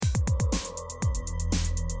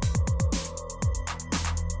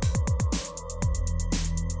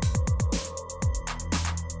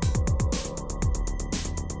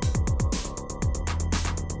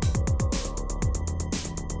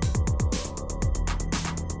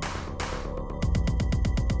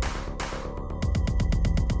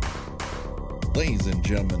Ladies and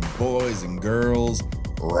gentlemen, boys and girls,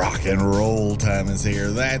 rock and roll time is here.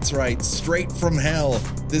 That's right, straight from hell.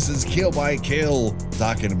 This is Kill by Kill,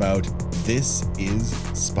 talking about This is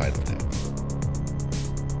Spinal Tap.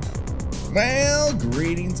 Well,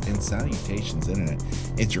 greetings and salutations, Internet.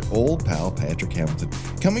 It's your old pal, Patrick Hamilton,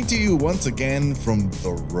 coming to you once again from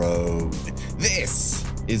the road. This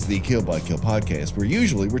is the Kill by Kill podcast, where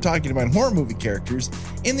usually we're talking about horror movie characters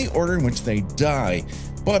in the order in which they die.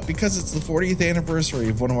 But because it's the 40th anniversary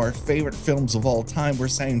of one of our favorite films of all time, we're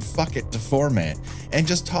saying fuck it to format and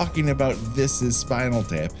just talking about This is Spinal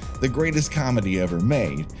Tap, the greatest comedy ever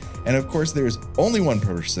made. And of course, there's only one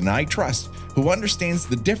person I trust who understands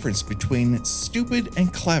the difference between stupid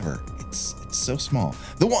and clever. It's so small.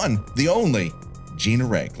 The one, the only, Gina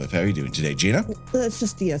Radcliffe. How are you doing today, Gina?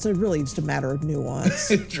 It's really just a matter of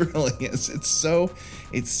nuance. It really is. It's so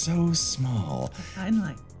small.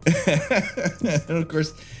 Finally. And of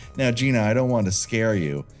course, now, Gina, I don't want to scare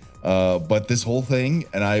you, but this whole thing,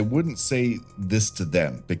 and I wouldn't say this to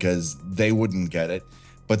them because they wouldn't get it,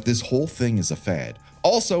 but this whole thing is a fad.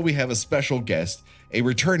 Also, we have a special guest, a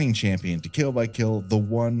returning champion to Kill by Kill, the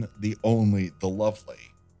one, the only, the lovely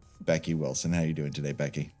Becky Wilson. How are you doing today,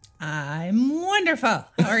 Becky? I'm wonderful.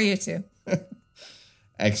 How are you two?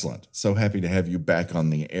 Excellent. So happy to have you back on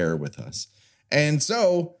the air with us. And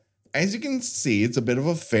so, as you can see, it's a bit of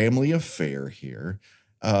a family affair here.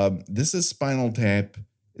 This is Spinal Tap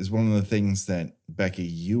is one of the things that, Becky,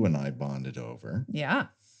 you and I bonded over. Yeah.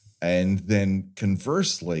 And then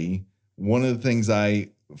conversely, one of the things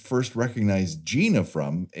I first recognized Gina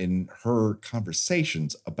from in her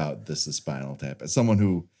conversations about This is Spinal Tap as someone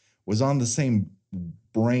who was on the same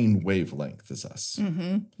brain wavelength as us.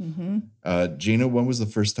 Gina, when was the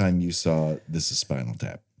first time you saw This is Spinal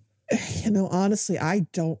Tap? Honestly, I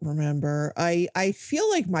don't remember. I feel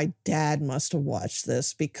like my dad must have watched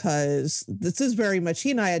this because this is very much,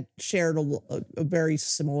 he and I had shared a very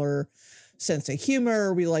similar sense of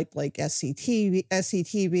humor. We like SCTV,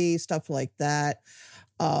 stuff like that.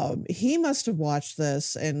 He must have watched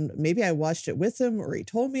this, and maybe I watched it with him or he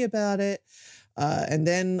told me about it. And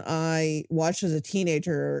then I watched as a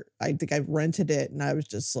teenager. I think I rented it and I was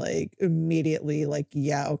just like immediately like,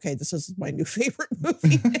 yeah, okay, this is my new favorite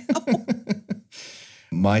movie now.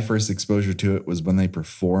 My first exposure to it was when they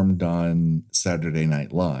performed on Saturday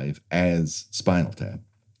Night Live as Spinal Tap.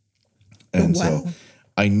 And so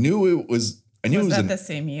I knew it was... Was that the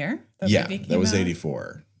same year? Yeah, that was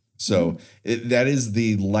 84. So that is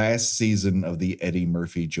the last season of the Eddie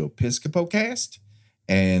Murphy, Joe Piscopo cast.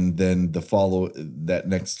 And then that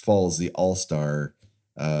next fall is the All-Star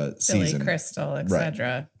season. Billy Crystal, etc.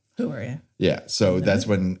 Right. Who are you? Yeah, so that's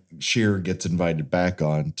when Cher gets invited back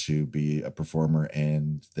on to be a performer,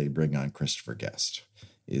 and they bring on Christopher Guest.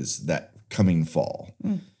 Is that coming fall?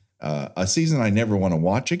 A season I never want to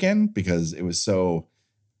watch again because it was so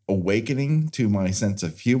awakening to my sense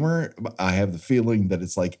of humor. I have the feeling that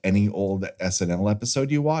it's like any old SNL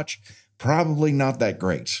episode you watch, probably not that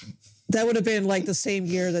great. That would have been like the same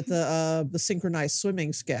year that the synchronized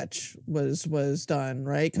swimming sketch was done,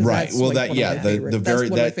 right? Right. Well, that's one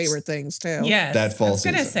of my favorite things too. Yes. That fall I was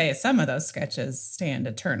going to season. say some of those sketches stand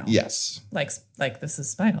eternal. Yes. Like This is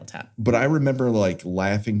Spinal Tap. But I remember like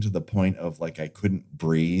laughing to the point of like I couldn't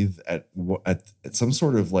breathe at some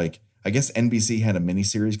sort of like, I guess NBC had a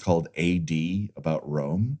miniseries called AD about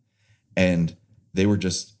Rome, and they were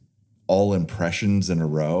just all impressions in a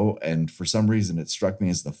row. And for some reason, it struck me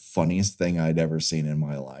as the funniest thing I'd ever seen in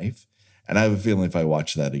my life. And I have a feeling if I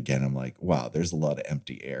watch that again, I'm like, wow, there's a lot of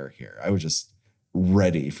empty air here. I was just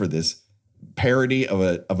ready for this parody of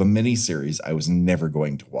a mini series I was never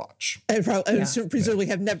going to watch. And presumably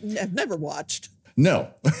have never watched. No,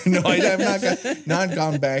 I have not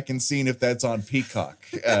gone back and seen if that's on Peacock.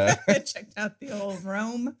 Checked out the old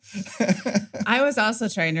Rome. I was also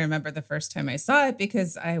trying to remember the first time I saw it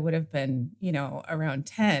because I would have been, around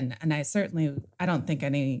 10. And I don't think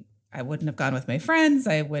I wouldn't have gone with my friends.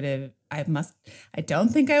 I don't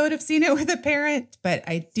think I would have seen it with a parent, but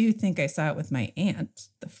I do think I saw it with my aunt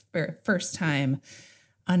the first time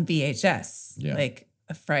on VHS. Yeah. Like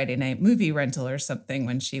a Friday night movie rental or something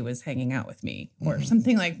when she was hanging out with me or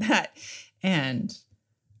something like that. And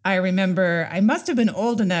I remember I must have been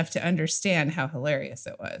old enough to understand how hilarious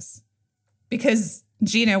it was because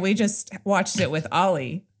Gina, we just watched it with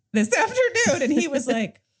Ollie this afternoon and he was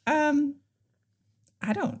like,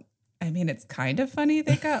 it's kind of funny.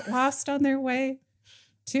 They got lost on their way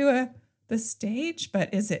to the stage,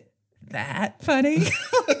 but is it that funny?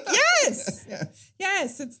 Yes. Yes.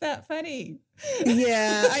 Yes, it's that funny.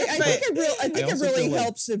 Yeah, I think it also really feel like-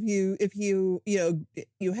 helps if you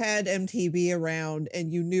you had MTV around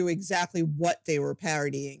and you knew exactly what they were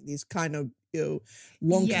parodying. These kind of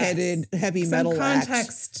lunk-headed heavy Some metal acts,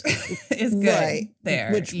 context is good right?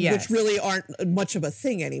 there, Which really aren't much of a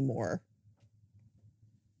thing anymore.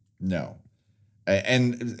 No.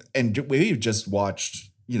 And we've just watched,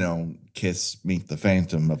 Kiss Meet the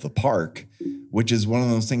Phantom of the Park, which is one of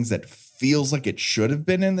those things that feels like it should have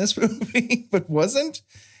been in this movie, but wasn't.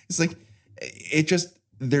 It's like,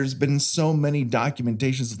 there's been so many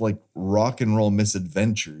documentations of like rock and roll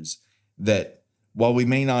misadventures that while we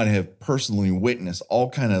may not have personally witnessed, all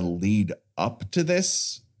kind of lead up to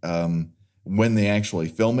this when they actually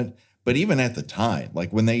film it. But even at the time,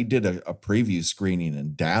 like when they did a preview screening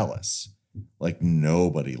in Dallas, like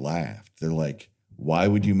nobody laughed. They're like, why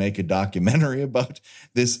would you make a documentary about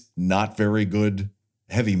this not very good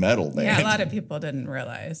heavy metal band? Yeah, a lot of people didn't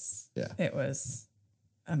realize Yeah. it was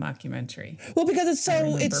a mockumentary. Well, because it's I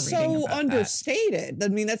remember so reading about understated.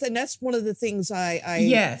 That. I mean, that's one of the things I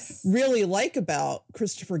Yes. really like about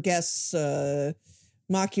Christopher Guest's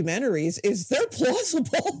mockumentaries is they're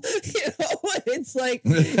plausible. It's like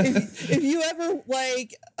if you ever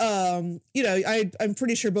like I'm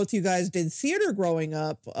pretty sure both you guys did theater growing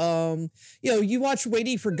up. You watch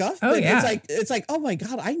Waiting for Guffman. Oh, yeah. It's like, oh my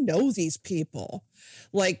God, I know these people.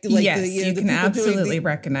 Like yes, you can absolutely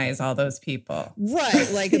recognize all those people.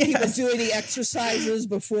 Right, like the people Yes. doing the exercises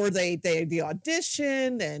before the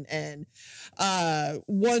audition, and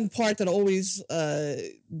one part that always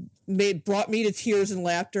brought me to tears and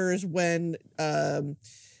laughter is when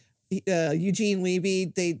Eugene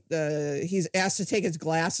Levy he's asked to take his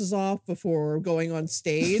glasses off before going on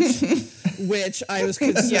stage, which I was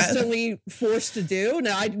consistently forced to do.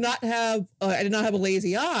 Now I did not have a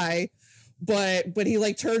lazy eye. But he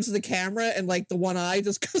like turns to the camera and like the one eye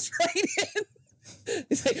just goes right in.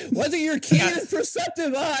 It's like, what are your keen and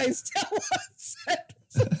perceptive eyes tell us?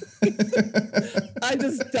 I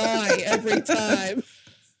just die every time.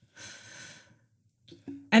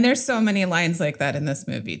 And there's so many lines like that in this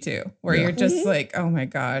movie too, where you're just like, oh my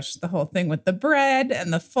gosh, the whole thing with the bread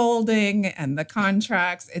and the folding and the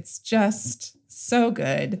contracts. It's just so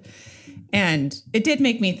good. And it did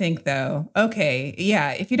make me think, though, okay,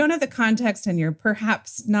 yeah, if you don't have the context and you're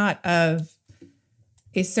perhaps not of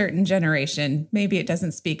a certain generation, maybe it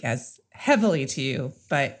doesn't speak as heavily to you,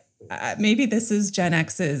 but maybe this is Gen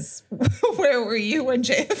X's, where were you when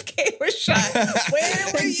JFK was shot?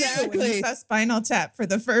 Where were you when you saw Spinal Tap for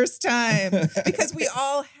the first time? Because we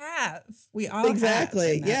all have. We all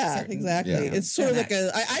exactly. have. Yeah, exactly. Yeah. It's sort of like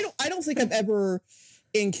I don't think I've ever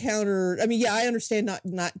encountered, I mean, yeah, I understand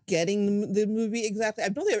not getting the movie exactly. I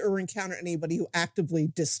don't think I've ever encountered anybody who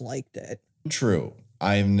actively disliked it. True.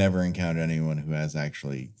 I've never encountered anyone who has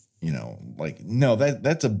actually, no,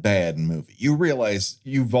 that's a bad movie. You realize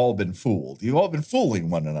you've all been fooled. You've all been fooling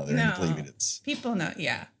one another and believing it's people know,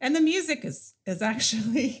 yeah. And the music is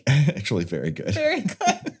actually actually very good. Very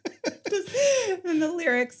good. And the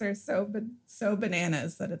lyrics are so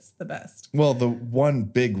bananas that it's the best. Well, the one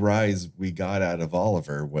big rise we got out of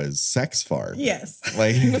Oliver was sex farm. Yes.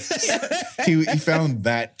 Like he found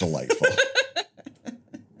that delightful.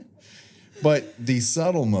 But these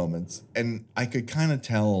subtle moments, and I could kind of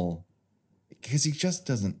tell because he just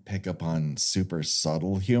doesn't pick up on super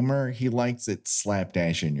subtle humor. He likes it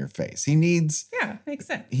slapdash in your face. Makes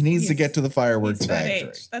sense. He needs to get to the fireworks factory.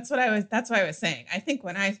 Age. That's what I was saying. I think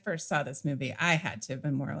when I first saw this movie, I had to have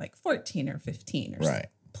been more like 14 or 15 or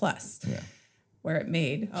plus. Yeah. Where it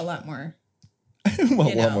made a lot more a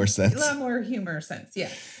lot more sense. A lot more humor sense. Yeah.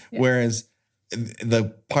 Whereas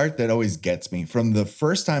the part that always gets me from the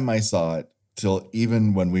first time I saw it till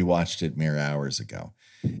even when we watched it mere hours ago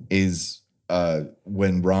is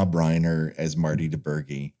when Rob Reiner as Marty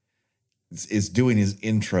DeBurgi is doing his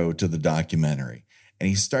intro to the documentary, and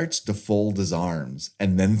he starts to fold his arms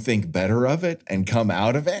and then think better of it and come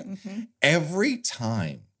out of it. Mm-hmm. Every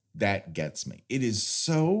time that gets me. It is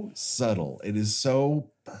so subtle. It is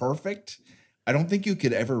so perfect. I don't think you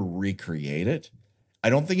could ever recreate it. I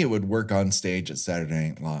don't think it would work on stage at Saturday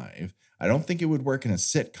Night Live. I don't think it would work in a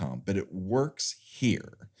sitcom, but it works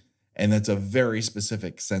here. And that's a very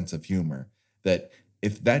specific sense of humor that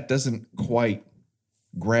if that doesn't quite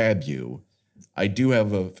grab you, I do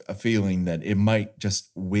have a feeling that it might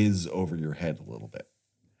just whiz over your head a little bit.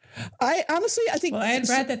 I think. Well, I had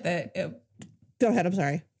read that Go ahead. I'm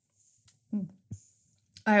sorry.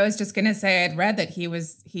 I was just gonna say I'd read that he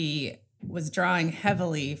was drawing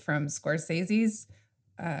heavily from Scorsese's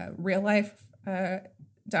real life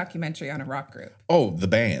documentary on a rock group. Oh, the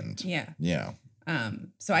band. Yeah. Yeah.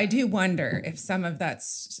 So I do wonder if some of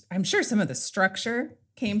that's, I'm sure some of the structure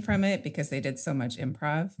came from it because they did so much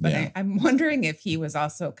improv, but Yeah. I'm wondering if he was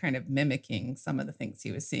also kind of mimicking some of the things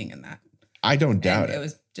he was seeing in that. I don't doubt And it. it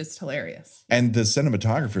was just hilarious. And the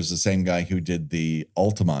cinematographer is the same guy who did the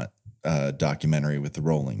Altamont documentary with the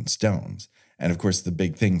Rolling Stones. And of course, the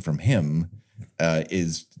big thing from him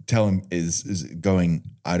is going,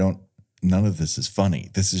 none of this is funny.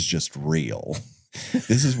 This is just real.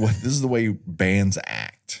 This is the way bands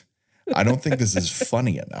act. I don't think this is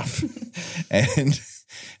funny enough. And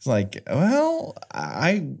it's like, well,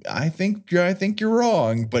 I think you're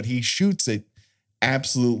wrong, but he shoots it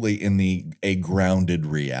absolutely in a grounded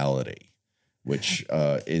reality, which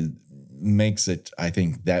makes it, I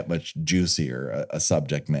think, that much juicier a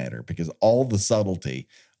subject matter, because all the subtlety,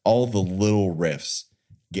 all the little riffs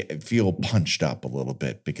feel punched up a little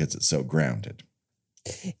bit because it's so grounded.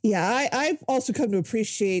 Yeah, I've also come to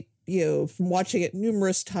appreciate, from watching it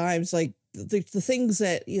numerous times, like the things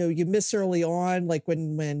that, you miss early on, like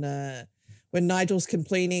when Nigel's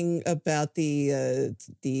complaining about the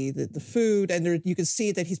food, and there, you can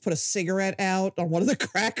see that he's put a cigarette out on one of the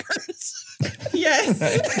crackers. Yes.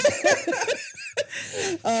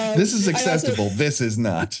 This is acceptable. This is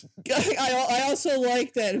not. I also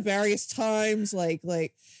like that at various times, like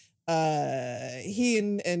he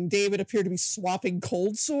and David appear to be swapping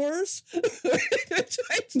cold sores.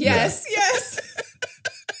 Yes.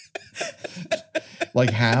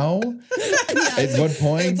 Like how? At what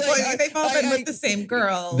point? Like, they've all been with the same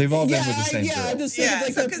girl. They've all been with the same girl. I'm just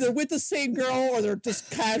saying, they're with the same girl, or they're just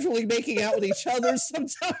casually making out with each other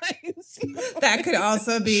sometimes. That could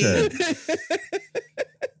also be. Sure.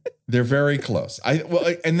 They're very close.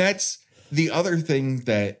 And that's the other thing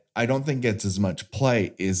that I don't think gets as much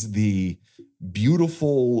play is the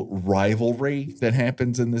beautiful rivalry that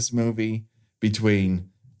happens in this movie between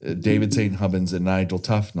David St. Hubbins and Nigel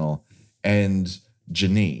Tufnell and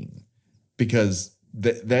Janine, because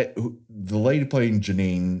the lady playing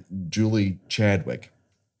Janine, Julie Chadwick,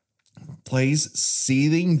 plays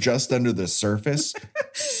seething just under the surface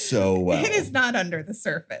so well. It is not under the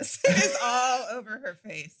surface. It is all over her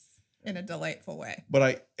face in a delightful way.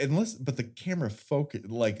 But the camera focus,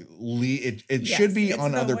 it should be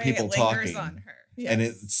on other people talking, on her. Yes. And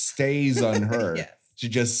it stays on her. Yes. To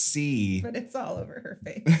just see, but it's all over her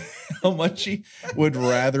face. How much she would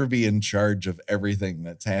rather be in charge of everything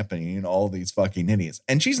that's happening and all these fucking idiots.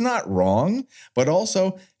 And she's not wrong, but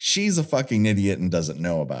also she's a fucking idiot and doesn't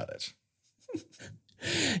know about it.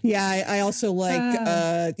 Yeah, I also like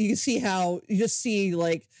you can see how you just see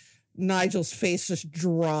like Nigel's face just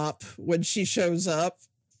drop when she shows up.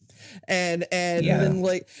 And then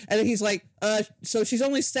and then he's like, so she's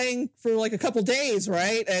only staying for like a couple days,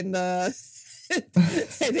 right? And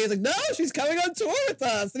and he's like, no, she's coming on tour with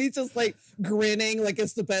us. And he's just like grinning like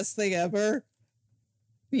it's the best thing ever.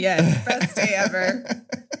 Yes, best day ever.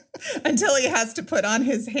 Until he has to put on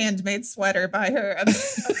his handmade sweater by her.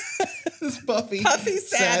 This puffy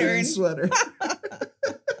Saturn sweater.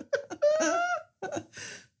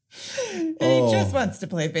 He just wants to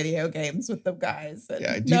play video games with the guys.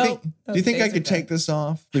 Yeah. Do you think I could take this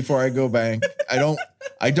off before I go back? I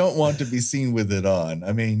don't want to be seen with it on.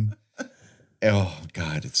 I mean, oh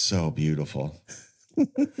God, it's so beautiful.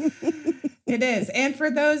 It is. And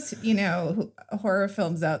for those, horror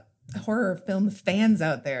film fans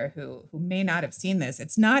out there who may not have seen this,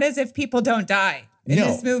 it's not as if people don't die in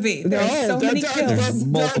this movie. There's so many kills. There's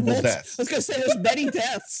multiple deaths. I was going to say there's many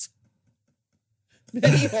deaths.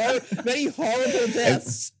 Many horrible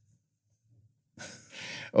deaths.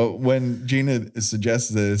 When Gina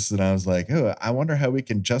suggested this, and I was like, oh, I wonder how we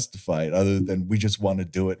can justify it other than we just want to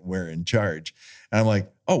do it and we're in charge. And I'm like,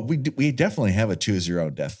 oh, we definitely have a choose your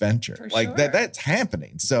own death venture. For like sure. that's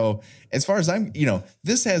happening. So as far as I'm,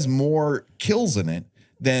 this has more kills in it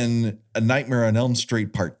than A Nightmare on Elm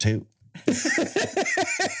Street Part 2.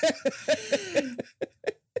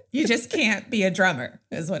 You just can't be a drummer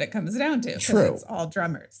is what it comes down to. True. It's all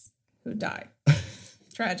drummers who die.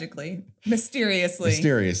 Tragically,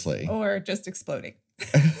 mysteriously, or just exploding.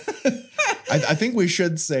 I think we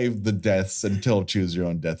should save the deaths until Choose Your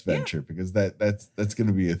Own Death Venture, because that's going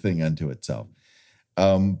to be a thing unto itself.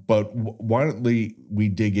 But why don't we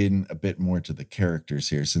dig in a bit more to the characters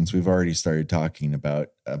here, since we've already started talking about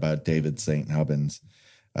David St. Hubbins,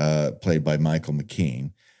 played by Michael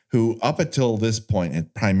McKean, who up until this point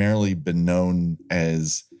had primarily been known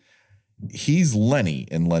as, he's Lenny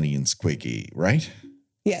in Lenny and Squiggy, right?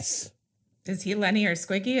 Yes. Is he Lenny or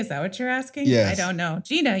Squiggy? Is that what you're asking? Yes. I don't know.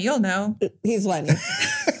 Gina, you'll know. He's Lenny.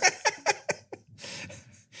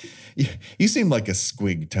 You seem like a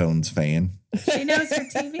Squig Tones fan. She knows her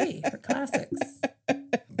TV, her classics.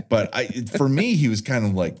 But for me, he was kind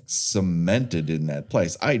of like cemented in that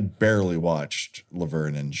place. I barely watched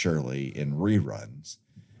Laverne and Shirley in reruns.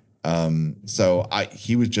 So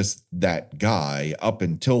he was just that guy up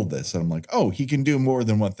until this. And I'm like, oh, he can do more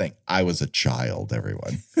than one thing. I was a child,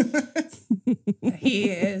 everyone. He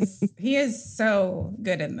is so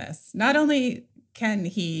good in this. Not only can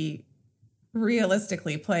he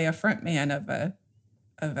realistically play a frontman of a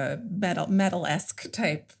metal-esque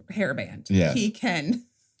type hairband. Yes. He can,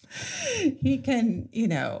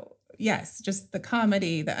 yes, just the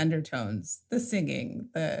comedy, the undertones, the singing,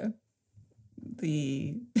 the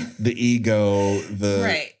ego,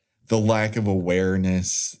 right. The lack of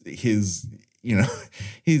awareness, his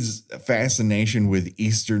fascination with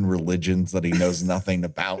Eastern religions that he knows nothing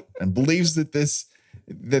about, and believes that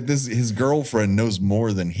his girlfriend knows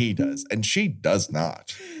more than he does, and she does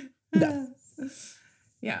not. No.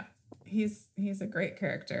 Yeah, he's a great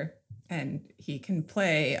character, and he can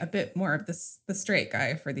play a bit more of the straight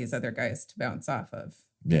guy for these other guys to bounce off of.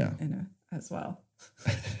 Yeah, as well.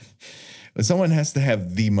 But someone has to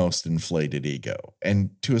have the most inflated ego,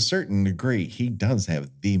 and to a certain degree, he does have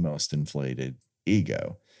the most inflated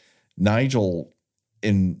ego. Nigel,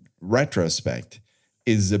 in retrospect,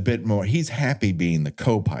 is a bit more. He's happy being the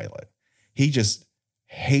co-pilot. He just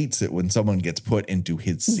hates it when someone gets put into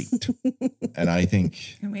his seat. And I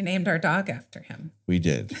think... And we named our dog after him. We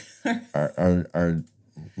did. our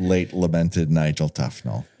late lamented Nigel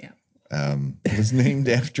Tufnell. Yeah. Was named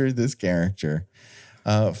after this character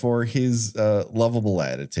for his lovable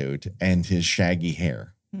attitude and his shaggy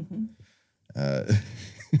hair. Mm-hmm.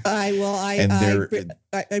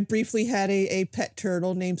 I briefly had a pet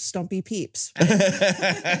turtle named Stumpy Peeps.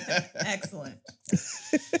 Excellent.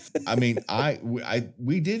 I mean,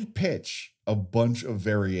 we did pitch a bunch of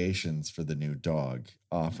variations for the new dog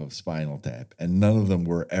off of Spinal Tap, and none of them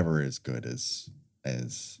were ever as good as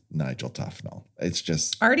Nigel Tufnell. It's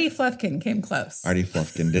just Artie Fluffkin came close. Artie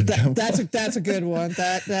Fluffkin did come close. That's a good one.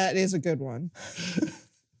 That is a good one.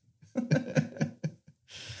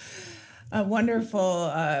 A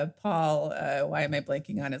wonderful Paul. Why am I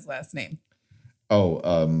blanking on his last name? Oh,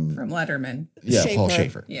 from Letterman. Yeah, Schaefer. Paul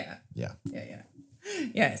Schaefer. Yeah. Yeah.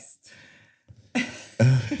 Yes.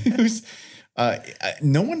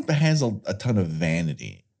 No one has a ton of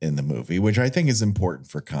vanity in the movie, which I think is important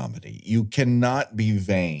for comedy. You cannot be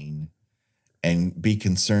vain and be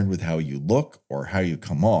concerned with how you look or how you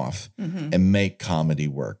come off and make comedy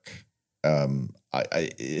work.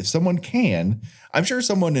 If someone can, I'm sure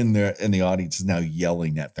someone in the audience is now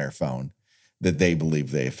yelling at their phone that they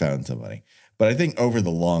believe they have found somebody. But I think over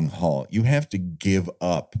the long haul, you have to give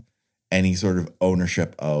up any sort of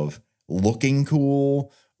ownership of looking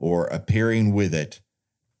cool or appearing with it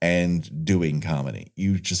and doing comedy.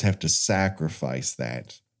 You just have to sacrifice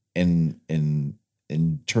that in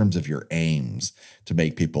terms of your aims to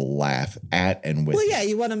make people laugh at and with. Well, yeah,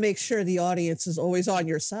 you want to make sure the audience is always on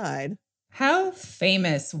your side. How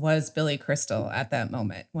famous was Billy Crystal at that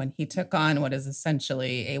moment when he took on what is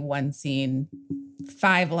essentially a one scene,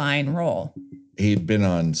 5-line role? He'd been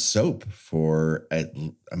on Soap when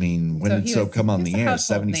did Soap come on the air?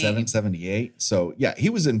 77, 78. So yeah, he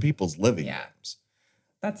was in people's living rooms.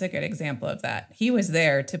 That's a good example of that. He was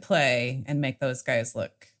there to play and make those guys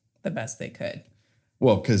look the best they could.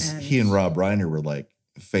 Well, because he and Rob Reiner were like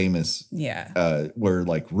famous. Yeah. Were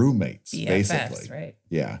like roommates, BFFs, basically. Right.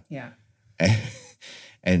 Yeah. Yeah.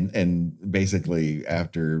 And basically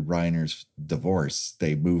after Reiner's divorce,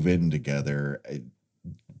 they move in together.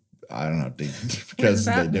 I don't know, because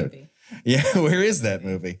they do. Movie? Yeah, where is that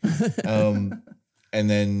movie? And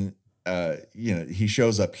then he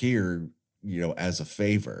shows up here, as a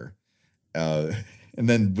favor. And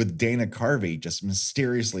then with Dana Carvey just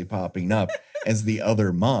mysteriously popping up as the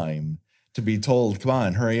other mime to be told, come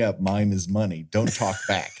on, hurry up, mime is money, don't talk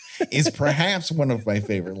back, is perhaps one of my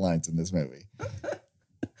favorite lines in this movie.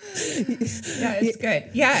 Yeah, it's good.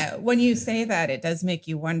 Yeah, when you say that, it does make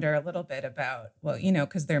you wonder a little bit about,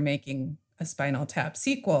 because they're making a Spinal Tap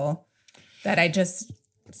sequel that I just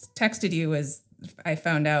texted you as I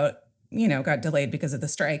found out, got delayed because of the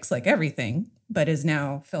strikes, like everything, but is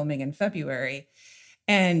now filming in February.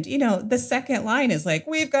 And, the second line is like,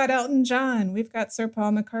 we've got Elton John, we've got Sir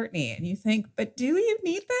Paul McCartney. And you think, but do you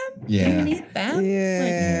need them? Yeah. Do you need them?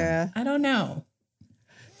 Yeah. I don't know.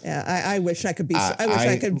 Yeah, I wish I could be.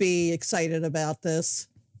 I could be excited about this.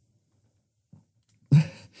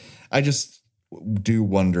 I just do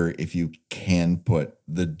wonder if you can put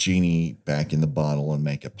the genie back in the bottle and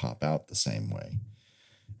make it pop out the same way.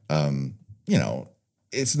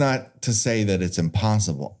 it's not to say that it's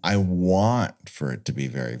impossible. I want for it to be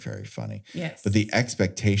very, very funny. Yes. But the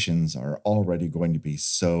expectations are already going to be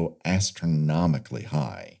so astronomically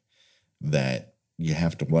high that you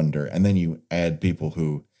have to wonder. And then you add people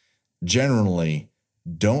who generally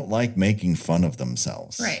don't like making fun of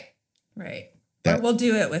themselves. Right. Or we'll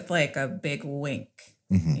do it with like a big wink,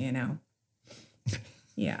 you know?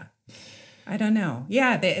 Yeah. I don't know.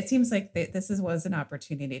 Yeah. It seems like this was an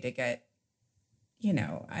opportunity to get, you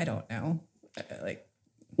know, I don't know. Like,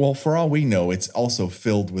 well, for all we know, it's also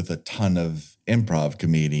filled with a ton of improv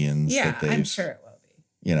comedians. Yeah, that they've, I'm sure it will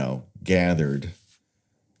be. You know, gathered.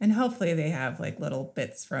 And hopefully they have like little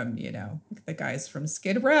bits from, you know, the guys from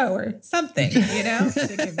Skid Row or something, you know,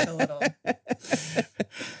 to give it a little.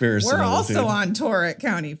 We're also on tour at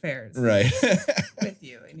county fairs. Right. With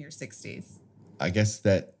you in your 60s. I guess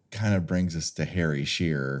that kind of brings us to Harry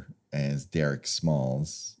Shearer as Derek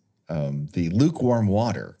Smalls. The lukewarm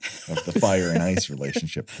water of the fire and ice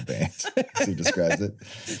relationship of the band, as he describes it.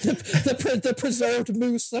 The preserved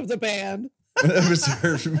moose of the band. The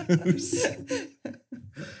preserved moose.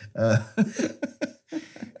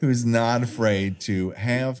 Who's not afraid to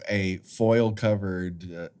have a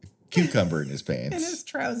foil-covered cucumber in his pants. In his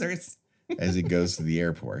trousers. As he goes to the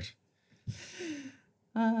airport.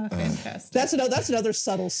 Fantastic. That's another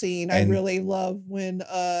subtle scene I really love when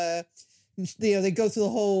you know, they go through the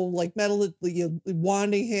whole like metal,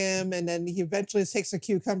 wanding him, and then he eventually just takes the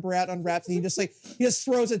cucumber out, unwraps it. He just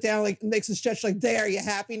throws it down, like makes his gesture like, "There, you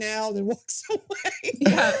happy now?" And then walks away.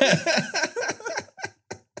 Yeah.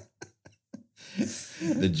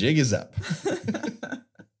 The jig is up.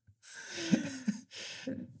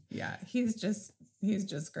 Yeah, he's just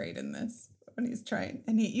great in this when he's trying,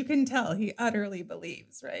 and you can tell he utterly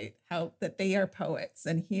believes, right, how that they are poets,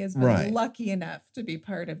 and he has been lucky enough to be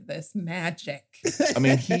part of this magic. I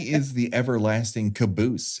mean, he is the everlasting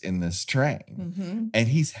caboose in this train, and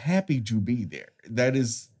he's happy to be there. That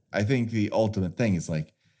is, I think, the ultimate thing. Is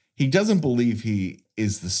like he doesn't believe he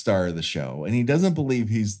is the star of the show, and he doesn't believe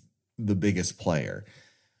he's the biggest player,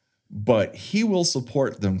 but he will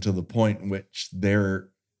support them to the point in which their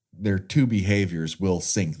two behaviors will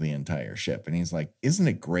sink the entire ship. And he's like, isn't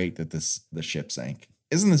it great that the ship sank?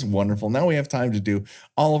 Isn't this wonderful? Now we have time to do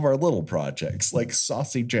all of our little projects like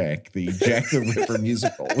Saucy Jack, the Jack the Ripper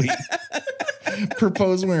musical. We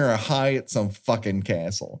propose when we were high at some fucking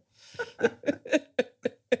castle.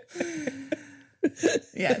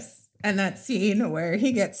 Yes. And that scene where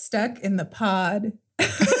he gets stuck in the pod.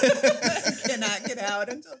 Cannot get out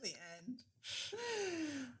until the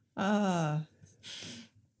end.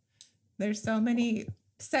 There's so many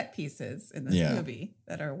set pieces in this movie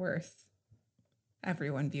that are worth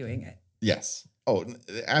everyone viewing it. Yes. Oh,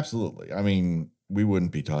 absolutely. I mean, we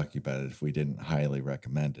wouldn't be talking about it if we didn't highly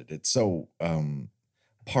recommend it. It's so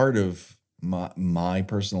part of my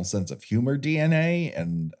personal sense of humor DNA,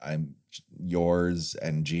 and I'm yours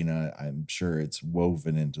and Gina, I'm sure it's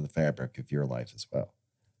woven into the fabric of your life as well.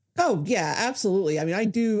 Oh yeah, absolutely. I mean, I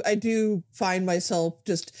do find myself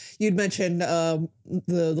just, you'd mentioned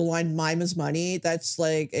the line "mime is money." That's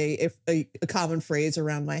like a common phrase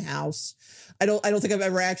around my house. I don't think I've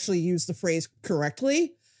ever actually used the phrase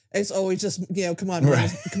correctly. It's always just, you know, come on,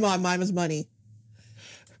 mime is money.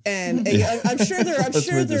 And I'm sure there are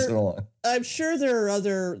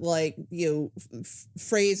other like, you know,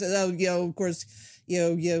 phrases. Oh, you know, of course,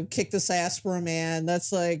 you know, kick this ass for a man.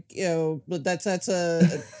 That's like, you know, but that's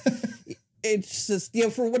a. It's just, you know,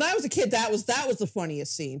 for when I was a kid, that was the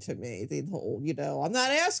funniest scene to me. The whole, you know, I'm not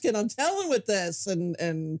asking, I'm telling with this, and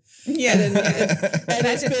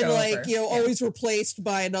it's been like, you know, always replaced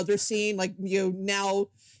by another scene. Like, you know, now,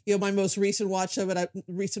 you know, my most recent watches of it, I've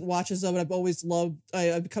always loved.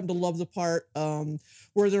 I've come to love the part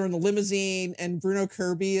where they're in the limousine and Bruno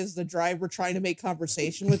Kirby is the driver trying to make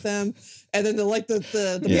conversation with them, and then the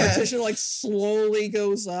partition like slowly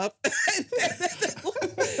goes up,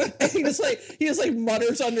 and he just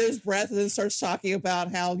mutters under his breath, and then starts talking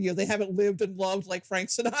about how, you know, they haven't lived and loved like Frank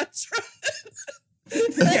Sinatra.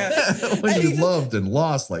 When you loved and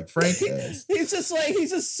lost like Frank has. He's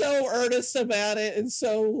just so earnest about it and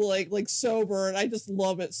so like sober, and I just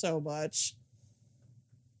love it so much.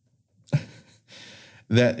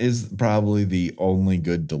 That is probably the only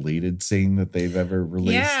good deleted scene that they've ever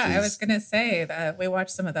released. Yeah, I was gonna say that we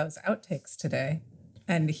watched some of those outtakes today.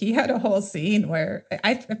 And he had a whole scene where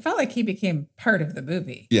I felt like he became part of the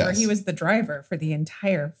movie. Yes. Where he was the driver for the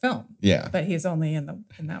entire film. Yeah. But he's only in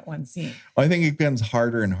that one scene. I think it becomes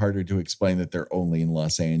harder and harder to explain that they're only in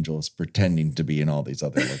Los Angeles pretending to be in all these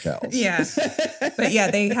other locales. Yeah. But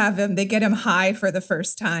yeah, they get him high for the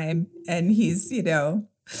first time, and he's, you know,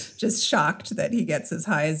 just shocked that he gets as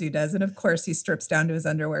high as he does. And of course, he strips down to his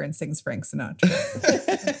underwear and sings Frank Sinatra.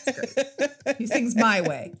 That's great. He sings My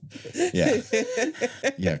Way. Yeah.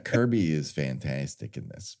 Yeah. Kirby is fantastic in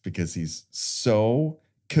this because he's so,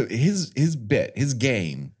 his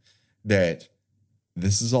game that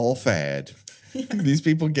this is all fad. These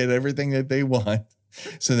people get everything that they want.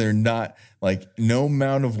 So they're not like no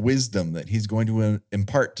amount of wisdom that he's going to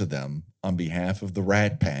impart to them on behalf of the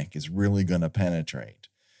Rat Pack is really going to penetrate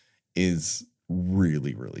is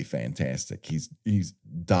really, really fantastic. He's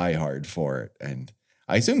diehard for it. And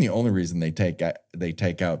I assume the only reason they take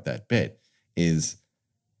out that bit is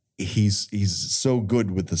he's so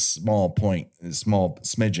good with the small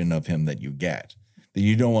smidgen of him that you get that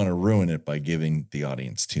you don't want to ruin it by giving the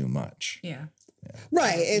audience too much. Yeah.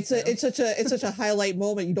 Right. It's such a highlight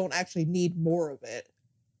moment. You don't actually need more of it.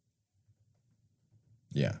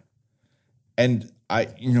 Yeah. And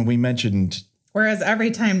we mentioned. Whereas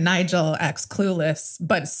every time Nigel acts clueless,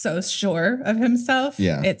 but so sure of himself,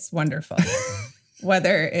 it's wonderful.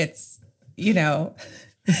 Whether it's,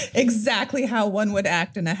 exactly how one would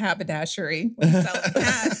act in a haberdashery when selling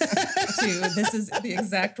hats to this is the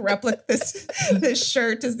exact replica. This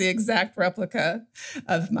shirt is the exact replica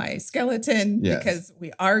of my skeleton because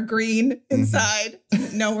we are green inside.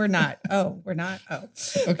 Mm-hmm. No, we're not. Oh, we're not. Oh,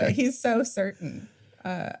 okay. But he's so certain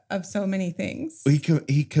of so many things.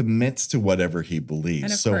 He commits to whatever he believes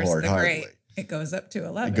and of so course, hard-heartedly. It goes up to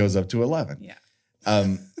 11. It goes up to 11. Yeah.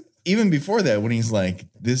 Even before that, when he's like,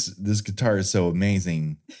 this guitar is so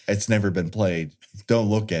amazing, it's never been played. Don't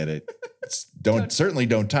look at it. Certainly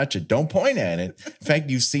don't touch it. Don't point at it. In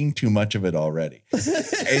fact, you've seen too much of it already.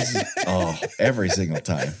 Every single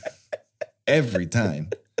time. Every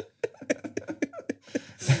time.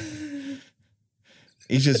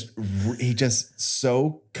 He just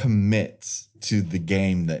so commits to the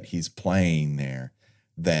game that he's playing there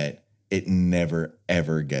that it never,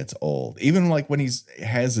 ever gets old. Even like when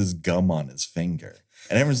has his gum on his finger.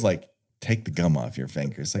 And everyone's like, take the gum off your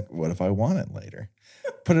finger. It's like, what if I want it later?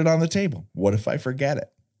 Put it on the table. What if I forget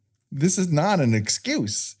it? This is not an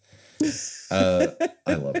excuse. I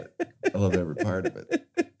love it. I love every part of it.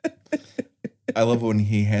 I love when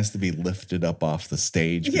he has to be lifted up off the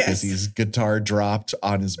stage because his guitar dropped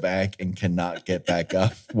on his back and cannot get back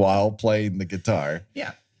up while playing the guitar.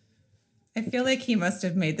 Yeah. I feel like he must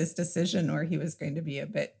have made this decision or he was going to be a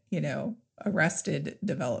bit, arrested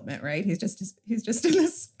development, right? He's just in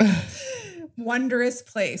this wondrous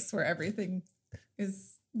place where everything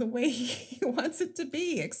is the way he wants it to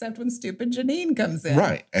be, except when stupid Janine comes in.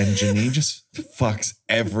 Right. And Janine just fucks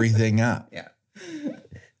everything up. Yeah.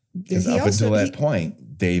 Because up until that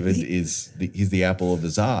point, David he's the apple of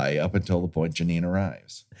his eye up until the point Janine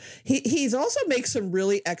arrives. He's also makes some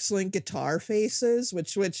really excellent guitar faces,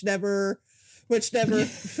 which never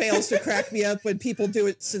fails to crack me up when people do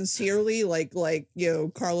it sincerely, like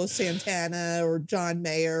Carlos Santana or John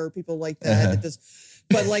Mayer or people like that. Uh-huh.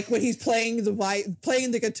 But like when he's playing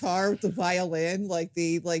the guitar with the violin, like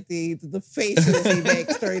the faces he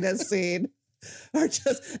makes during that scene are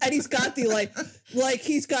just, and he's got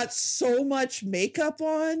he's got so much makeup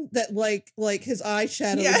on that like his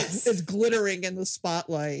eyeshadow is glittering in the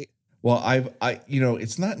spotlight. Well,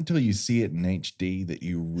 it's not until you see it in HD that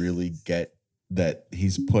you really get that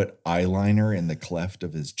he's put eyeliner in the cleft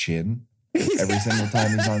of his chin every single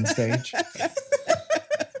time he's on stage.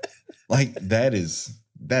 Like that is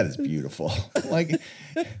beautiful. Like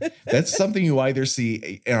that's something you either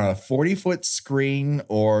see on a 40-foot screen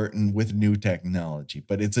or with new technology,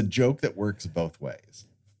 but it's a joke that works both ways.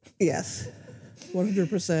 Yes.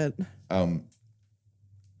 100%.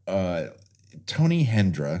 Tony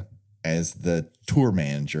Hendra as the tour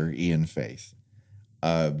manager, Ian Faith,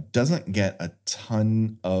 doesn't get a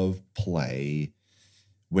ton of play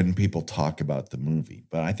when people talk about the movie,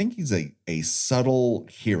 but I think he's a subtle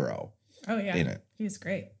hero. Oh yeah, in it. He's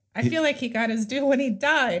great. I feel like he got his due when he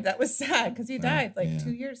died. That was sad because he died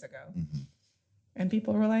 2 years ago. Mm-hmm. And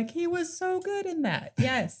people were like, he was so good in that.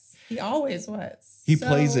 Yes, he always was. He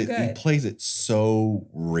plays it so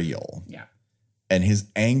real. Yeah. And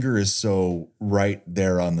his anger is so right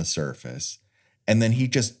there on the surface. And then he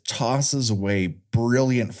just tosses away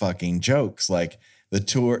brilliant fucking jokes like the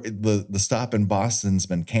tour, the stop in Boston's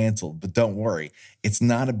been canceled, but don't worry, it's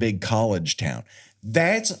not a big college town.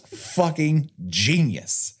 That's fucking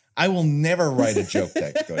genius. I will never write a joke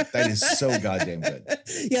that good. That is so goddamn good.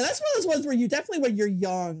 Yeah, that's one of those ones where you definitely, when you're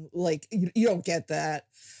young, like you don't get that.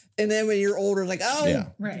 And then when you're older, like,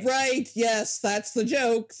 right, yes, that's the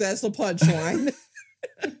joke. That's the punchline.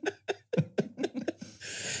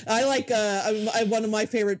 I like one of my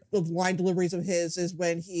favorite line deliveries of his is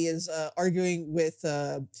when he is arguing with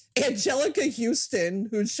Angelica Houston,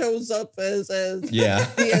 who shows up as the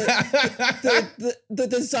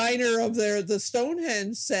designer of the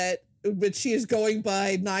Stonehenge set, but she is going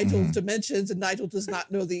by Nigel's dimensions, and Nigel does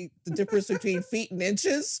not know the difference between feet and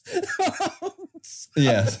inches.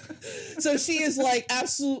 Yes. So she is like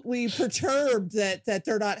absolutely perturbed that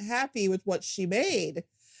they're not happy with what she made,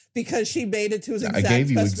 because she made it to his exact I gave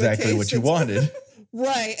you exactly what you wanted.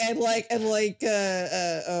 Right.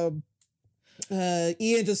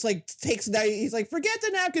 Ian just like takes that. He's like, forget the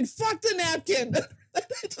napkin, fuck the napkin.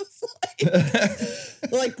 Just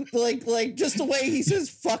like just the way he says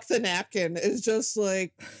fuck the napkin is just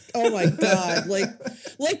like, oh my god.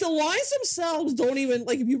 Like the lines themselves don't even,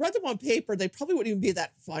 like, if you read them on paper, they probably wouldn't even be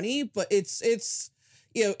that funny, but it's it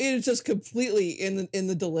is just completely in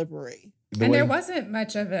the delivery. There wasn't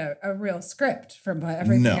much of a real script from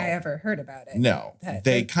everything I ever heard about it. No,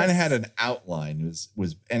 they kind of had an outline,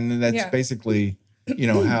 and that's basically,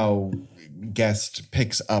 how Guest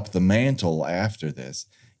picks up the mantle after this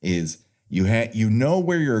is you know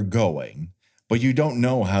where you're going, but you don't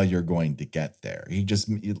know how you're going to get there.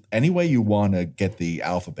 Any way you want to get the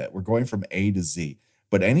alphabet, we're going from A to Z,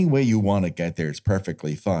 but any way you want to get there is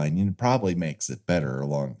perfectly fine. And it probably makes it better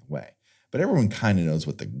along the way. But everyone kind of knows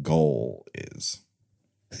what the goal is.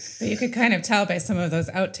 But you could kind of tell by some of those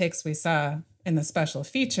outtakes we saw in the special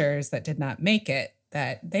features that did not make it,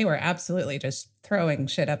 that they were absolutely just throwing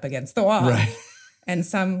shit up against the wall. Right. And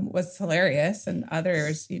some was hilarious, and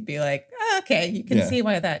others you'd be like, okay, you can see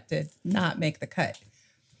why that did not make the cut.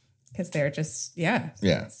 Because they're just,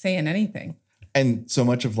 saying anything. And so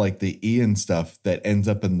much of like the Ian stuff that ends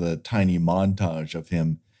up in the tiny montage of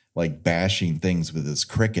him like bashing things with his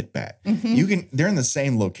cricket bat. They're in the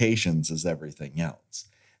same locations as everything else.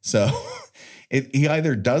 So he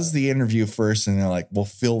either does the interview first and they're like, we'll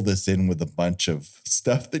fill this in with a bunch of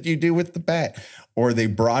stuff that you do with the bat. Or they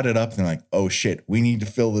brought it up and they're like, oh shit, we need to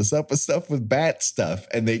fill this up with stuff with bat stuff.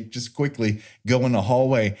 And they just quickly go in the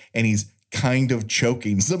hallway and he's kind of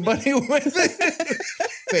choking somebody with it.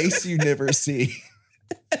 Face you never see.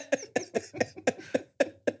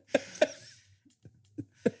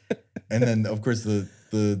 And then, of course, the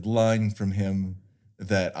line from him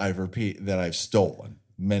that I've stolen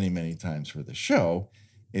many, many times for the show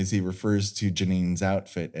is he refers to Janine's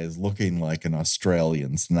outfit as looking like an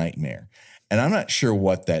Australian's nightmare. And I'm not sure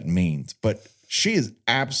what that means, but she is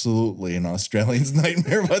absolutely an Australian's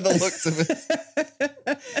nightmare by the looks of it.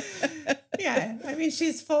 Yeah. I mean,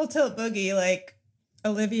 she's full tilt boogie like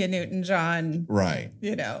Olivia Newton-John. Right.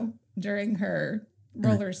 During her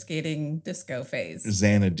roller skating disco phase.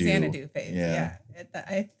 Xanadu phase. Yeah.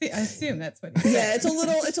 I assume that's what. It's a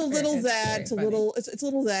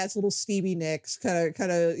little Stevie Nicks kind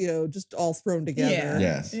of just all thrown together. Yeah.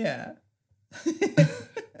 Yes. Yeah.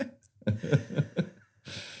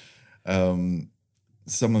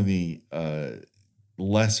 Some of the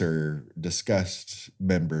lesser discussed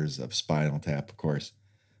members of Spinal Tap, of course,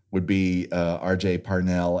 would be R.J.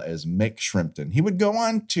 Parnell as Mick Shrimpton. He would go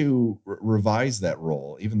on to revise that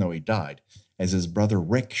role, even though he died, as his brother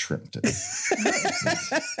Rick Shrimpton.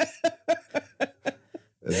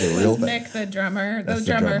 Was Mick the drummer? The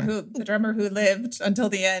drummer who lived until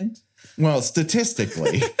the end. Well,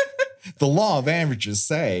 statistically, the law of averages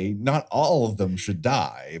say not all of them should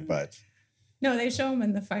die, but no, they show him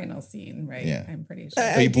in the final scene, right? Yeah. I'm pretty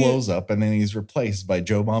sure. He blows up and then he's replaced by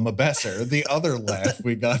Joe Mama Besser, the other laugh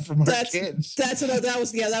we got from our kids. That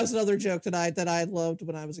was another joke that I loved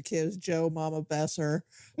when I was a kid, was Joe Mama Besser.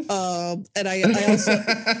 And I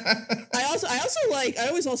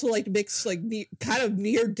always also like Mick's like kind of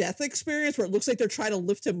near death experience where it looks like they're trying to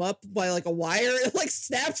lift him up by like a wire and like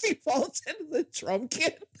snaps, he falls into the drum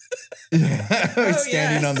kit. He's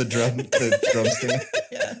standing on the drum stand.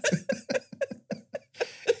 Yes.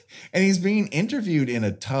 And he's being interviewed in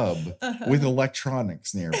a tub with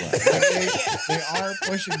electronics nearby. They are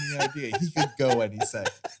pushing the idea he could go any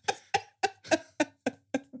second.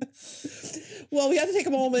 Well, we have to take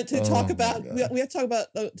a moment to talk about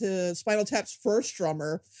Spinal Tap's first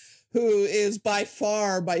drummer, who is by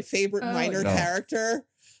far my favorite minor character,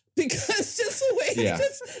 because just the way he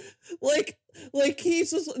just like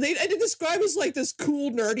he's just they describe as like this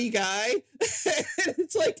cool nerdy guy. And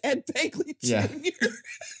it's like Ed Begley Jr.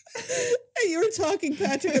 And you were talking,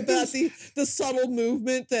 Patrick, about the subtle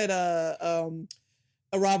movement that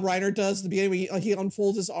Rob Reiner does at the beginning when he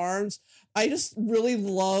unfolds his arms. I just really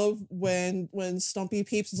love when Stumpy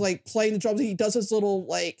Peeps is like playing the drums. He does his little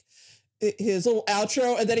like his little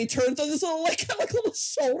outro, and then he turns on this little like little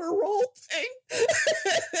shoulder roll thing.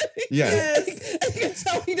 Yeah. And you can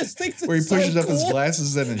tell he just thinks Where he it's pushes so up his cool.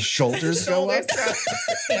 glasses and his shoulders go up.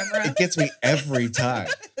 Camera. It gets me every time.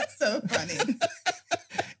 It's so funny.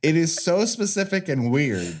 It is so specific and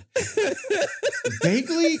weird.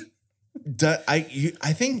 Vaguely,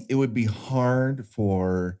 I think it would be hard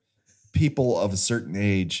for people of a certain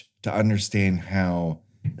age to understand how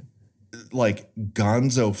like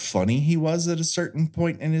gonzo funny he was at a certain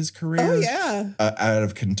point in his career. Oh yeah. Out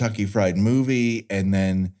of Kentucky Fried Movie, and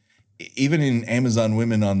then even in Amazon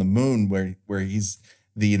Women on the Moon, where he's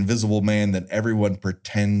the invisible man that everyone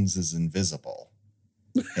pretends is invisible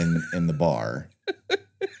in the bar.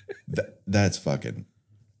 That's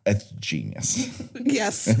genius.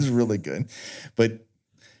 Yes. It's really good. But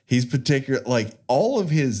he's he's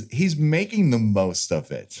making the most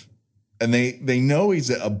of it. And they know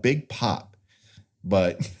he's a big pop,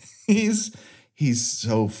 but he's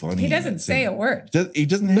so funny. He doesn't say a word. He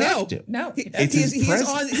doesn't have to. No, he It's his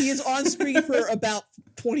he is on screen for about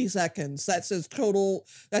 20 seconds. That's his total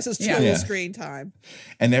screen time.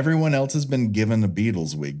 And everyone else has been given a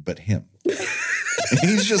Beatles wig but him.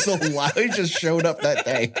 He's just alive. He just showed up that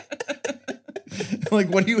day. Like,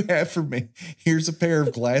 what do you have for me? Here's a pair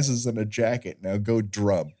of glasses and a jacket. Now go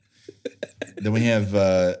drum. Then we have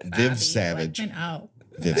Viv Savage.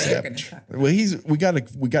 Viv Savage. Well, we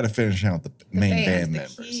gotta finish out the main band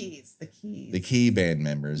members. The key band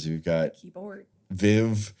members. We've got keyboard.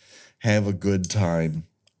 Viv, have a good time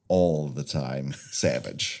all the time.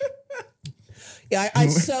 Savage. Yeah, I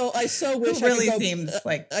so wish really I could go, seems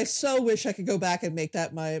like I so wish I could go back and make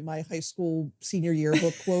that my high school senior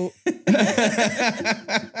yearbook quote.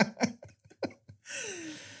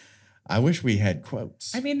 I wish we had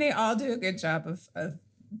quotes. I mean, they all do a good job of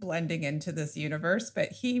blending into this universe,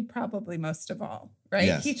 but he probably most of all, right?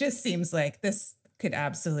 Yes. He just seems like this could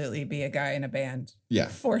absolutely be a guy in a band. Yeah.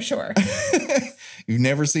 For sure. You've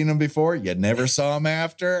never seen him before. You never saw him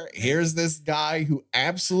after. Here's this guy who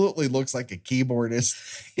absolutely looks like a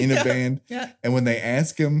keyboardist in a band. Yeah. And when they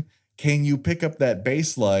ask him, can you pick up that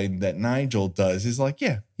bass line that Nigel does? He's like,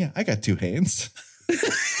 yeah, I got two hands.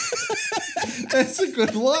 That's a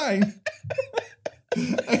good line.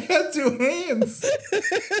 I got two hands.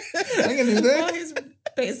 I can do that. Well, he's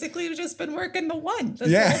basically just been working the one.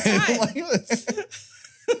 Yeah. Whole time.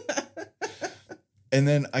 And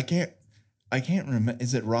then I can't remember.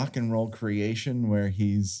 Is it Rock and Roll Creation where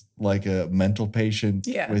he's like a mental patient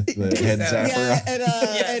with the head zapper? Yeah,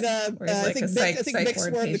 Yes. I think Nick's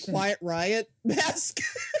wearing the Quiet Riot mask.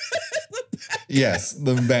 Yes,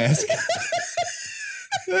 the mask.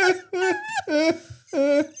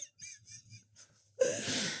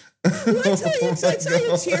 I tell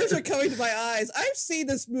you, tears are coming to my eyes. I've seen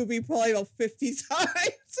this movie probably about 50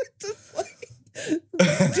 times.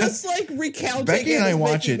 just like recounting. Becky and I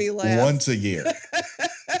watch it once a year.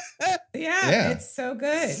 Yeah, it's so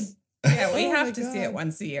good. Yeah, we have to see it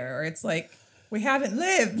once a year, or it's like we haven't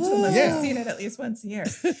lived unless we've seen it at least once a year.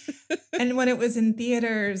 And when it was in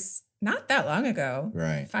theaters not that long ago,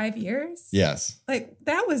 right? 5 years. Yes. Like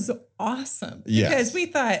that was awesome. Yes. Because we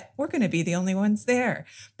thought we're going to be the only ones there,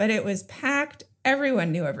 but it was packed.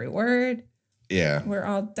 Everyone knew every word. Yeah. We're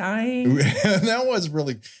all dying. That was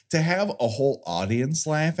really, to have a whole audience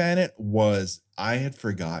laugh at it I had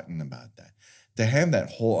forgotten about that. To have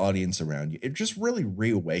that whole audience around you, it just really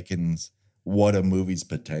reawakens what a movie's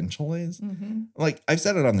potential is. Mm-hmm. Like I've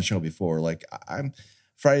said it on the show before, like I'm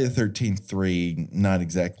Friday the 13th 3, not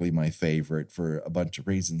exactly my favorite for a bunch of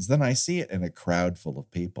reasons. Then I see it in a crowd full of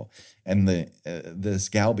people. And this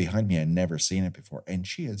gal behind me, I'd never seen it before. And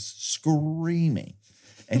she is screaming.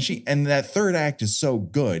 And that third act is so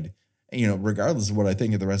good, regardless of what I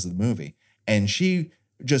think of the rest of the movie. And she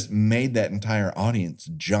just made that entire audience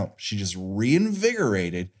jump. She just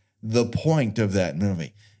reinvigorated the point of that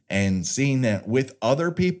movie. And seeing that with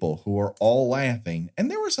other people who are all laughing,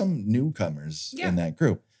 and there were some newcomers in that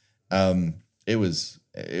group, it was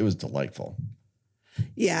delightful.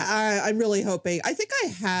 Yeah, I'm really hoping. I think I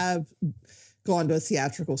have gone to a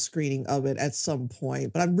theatrical screening of it at some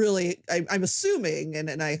point, but I'm assuming,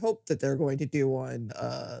 and I hope that they're going to do one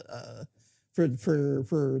for the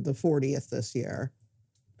 40th this year.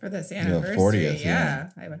 For this anniversary, 40th, yeah,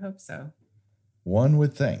 I would hope so. One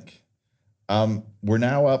would think. We're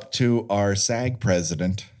now up to our SAG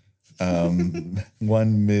president,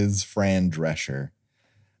 one Ms. Fran Drescher,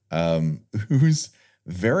 who's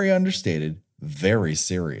very understated, very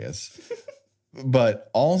serious,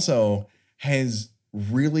 but also has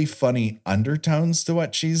really funny undertones to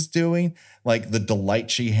what she's doing. Like the delight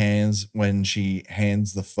she has when she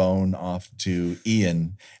hands the phone off to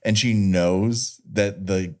Ian and she knows that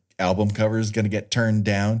the album cover is going to get turned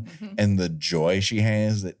down, and the joy she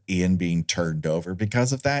has that Ian being turned over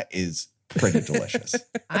because of that is pretty delicious.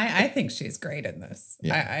 I think she's great in this.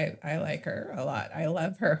 Yeah. I like her a lot. I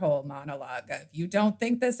love her whole monologue of, you don't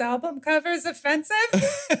think this album cover is offensive?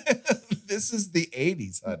 This is the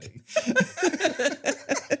 80s, honey.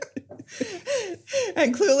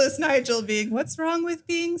 And clueless Nigel being, what's wrong with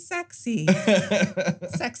being sexy?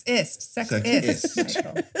 Sexist.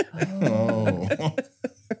 Nigel. Oh.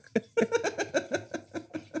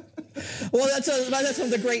 Well, that's one of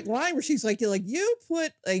the great line where she's like, you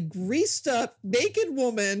put a greased up naked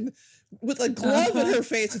woman with a glove in her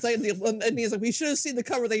face. It's like, and he's like, we should have seen the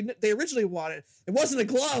cover they originally wanted. It wasn't a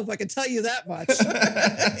glove, I can tell you that much.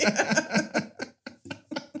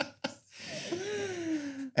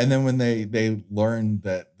 And then when they learn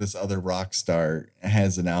that this other rock star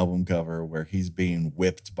has an album cover where he's being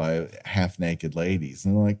whipped by half naked ladies,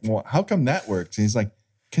 and they're like, well, how come that works? And he's like,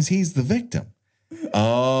 because he's the victim.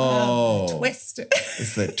 Oh, twist.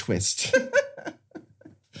 It's that twist.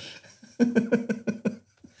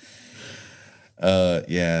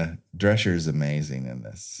 Yeah, Drescher's amazing in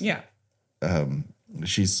this. Yeah.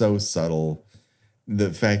 She's so subtle.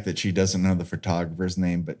 The fact that she doesn't know the photographer's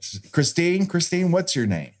name, but Christine, what's your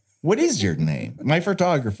name? What is your name? My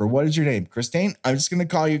photographer, what is your name? Christine? I'm just going to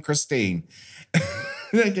call you Christine.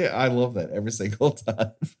 I love that every single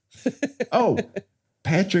time. Oh,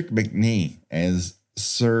 Patrick McNee as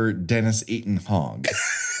Sir Dennis Eaton Hogg.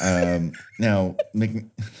 Now,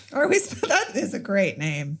 that is a great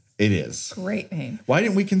name. It is. Great name. Why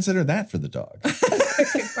didn't we consider that for the dog?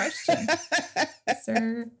 Good question.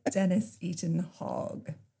 Sir Dennis Eaton Hogg.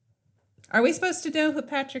 Are we supposed to know who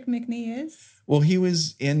Patrick McNee is? Well, he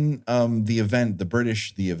was in the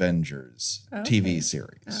British The Avengers TV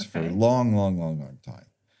series for a long time.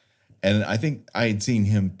 And I think I had seen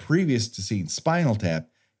him previous to seeing Spinal Tap.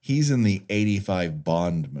 He's in the 85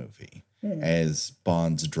 Bond movie as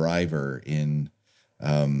Bond's driver in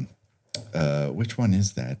which one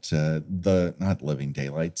is that? The not Living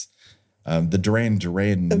Daylights. The Duran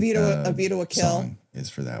Duran A View to a Kill song is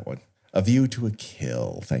for that one. A View to a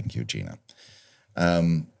Kill. Thank you, Gina.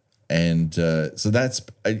 So that's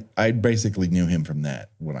I basically knew him from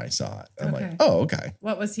that when I saw it. I'm like, oh, okay.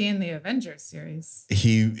 What was he in the Avengers series?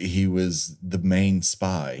 He was the main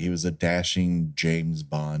spy. He was a dashing James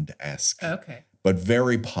Bond-esque. Okay. But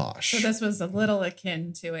very posh. So this was a little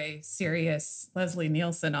akin to a serious Leslie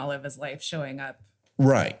Nielsen all of his life showing up.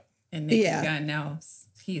 Right. In Naked Gun. Now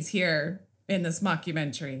he's here in this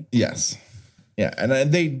mockumentary. Yes. Yeah. And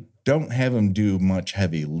they don't have him do much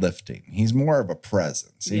heavy lifting. He's more of a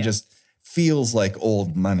presence. He just feels like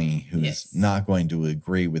old money who's not going to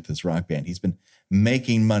agree with this rock band he's been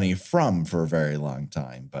making money from for a very long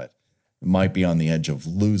time, but might be on the edge of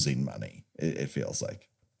losing money, it feels like.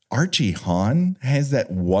 Archie Hahn has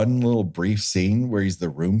that one little brief scene where he's the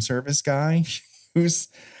room service guy who's,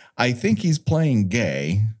 I think he's playing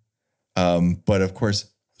gay, but of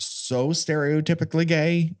course, so stereotypically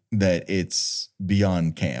gay that it's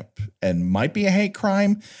beyond camp and might be a hate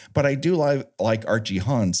crime, but I do like Archie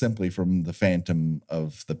Hahn simply from the Phantom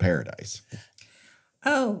of the Paradise.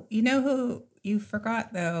 Oh, you know who you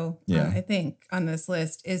forgot though? I think on this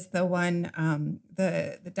list is the one,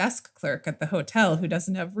 the desk clerk at the hotel who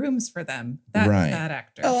doesn't have rooms for them. That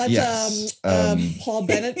actor. Oh, that's Paul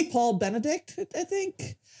Benedict, I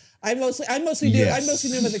think. I mostly knew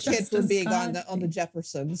him as a kid from being on the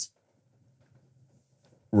Jeffersons.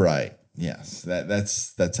 Right. Yes.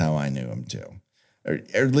 That's how I knew him too. Or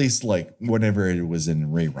at least like whenever it was in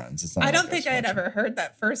reruns. It's not I don't think I'd ever heard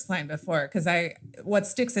that first line before because what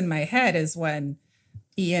sticks in my head is when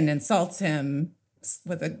Ian insults him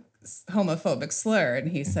with a homophobic slur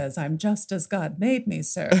and he says, "I'm just as God made me,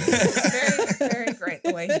 sir." It's very, very great.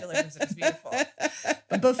 The way he delivers it is beautiful.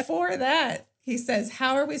 But before that, he says,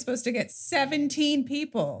 "How are we supposed to get 17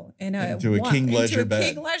 people into a king leisure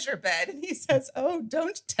bed?" And he says, "Oh,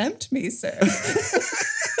 don't tempt me, sir."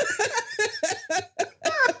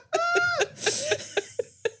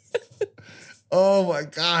 Oh my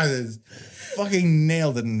God, it's fucking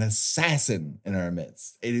nailed an assassin in our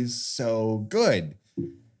midst. It is so good.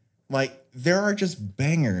 Like, there are just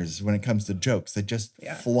bangers when it comes to jokes that just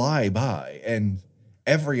fly by. And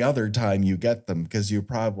every other time you get them because you're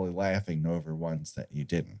probably laughing over ones that you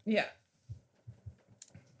didn't. Yeah.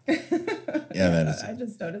 Yeah, that is. I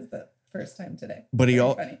just noticed that. first time today. But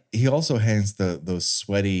Funny. he also has those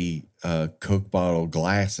sweaty Coke bottle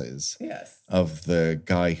glasses. Yes. Of the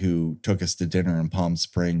guy who took us to dinner in Palm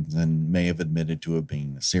Springs and may have admitted to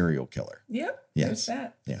being a serial killer. Yep. Yes. There's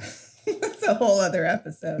that. Yeah. That's a whole other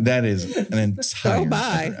episode. That is an entire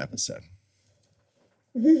other episode.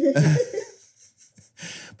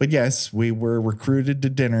 But yes, we were recruited to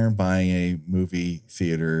dinner by a movie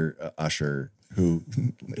theater usher who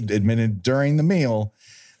admitted during the meal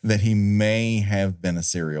that he may have been a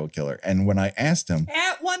serial killer. And when I asked him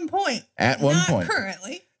at one point, not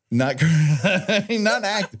currently, not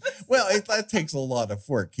active. Well, that takes a lot of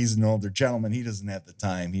work. He's an older gentleman. He doesn't have the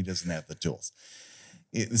time. He doesn't have the tools.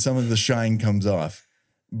 Some of the shine comes off.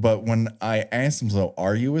 But when I asked him, so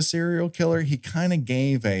are you a serial killer? He kind of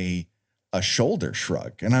gave a shoulder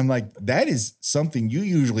shrug. And I'm like, that is something you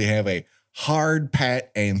usually have a hard pat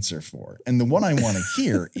answer for. And the one I want to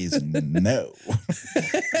hear is no.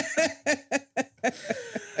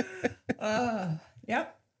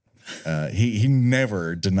 Yep. He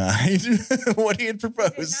never denied what he had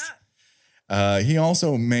proposed. He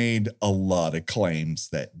also made a lot of claims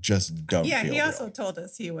that just don't feel he real. also told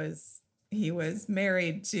us he was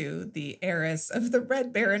married to the heiress of the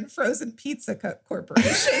Red Baron Frozen Pizza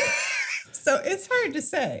Corporation. So it's hard to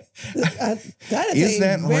say. That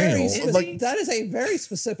is a very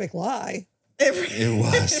specific lie. It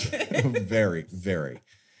was very, very.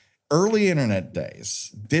 Early internet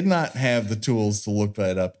days did not have the tools to look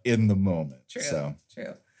that up in the moment. True.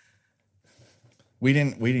 We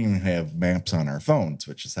didn't even have maps on our phones,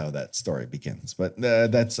 which is how that story begins. But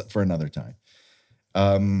that's for another time.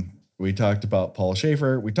 We talked about Paul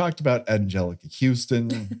Schaefer. We talked about Angelica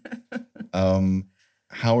Houston.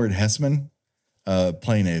 Howard Hessman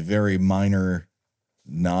playing a very minor,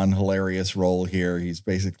 non-hilarious role here. He's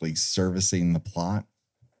basically servicing the plot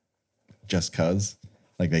just because.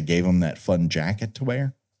 Like they gave him that fun jacket to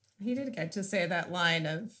wear. He did get to say that line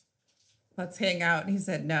of, let's hang out. And he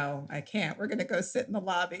said, no, I can't. We're going to go sit in the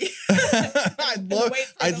lobby.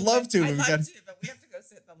 I'd love to. But we have to go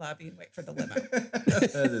sit in the lobby and wait for the limo.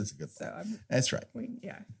 That is a good one. That's right.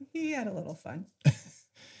 He had a little fun.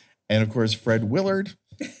 And of course, Fred Willard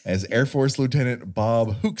as Air Force Lieutenant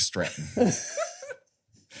Bob Hookstratton.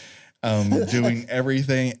 Doing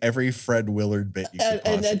every Fred Willard bit you could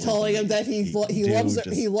and then telling him that he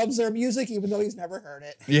loves their music even though he's never heard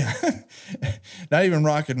it. Yeah, not even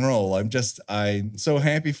rock and roll. I'm so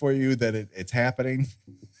happy for you that it's happening,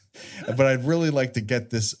 but I'd really like to get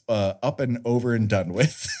this up and over and done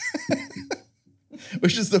with,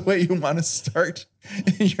 which is the way you want to start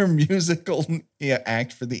your musical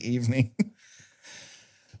act for the evening.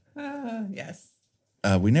 Yes.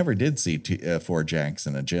 We never did see Four Jacks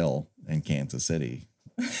and a Jill in Kansas City.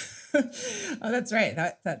 Oh, that's right.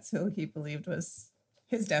 That's who he believed was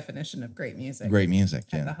his definition of great music. Great music,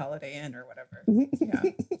 at the Holiday Inn or whatever. Yeah.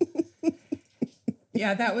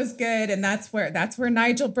 Yeah, that was good. And that's where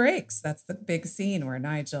Nigel breaks. That's the big scene where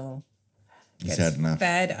Nigel gets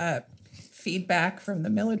fed up. Feedback from the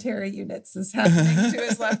military units is happening to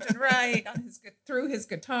his left and right through his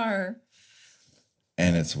guitar.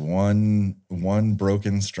 And it's one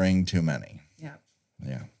broken string too many. Yeah.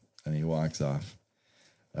 Yeah. And he walks off.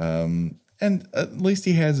 And at least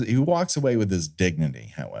he walks away with his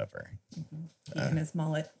dignity, however. Mm-hmm. And his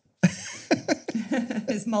mullet.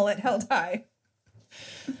 His mullet held high.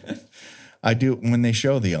 I do. When they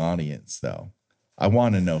show the audience, though, I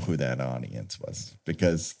want to know who that audience was,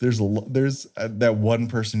 because there's that one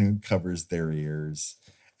person who covers their ears.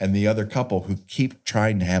 And the other couple who keep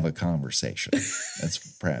trying to have a conversation.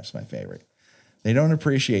 That's perhaps my favorite. They don't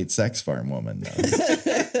appreciate Sex Farm Woman, though.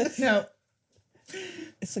 No.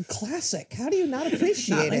 It's a classic. How do you not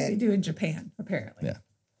appreciate not it? like they do in Japan, apparently. Yeah.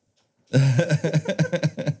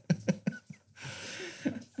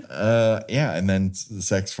 Yeah, and then the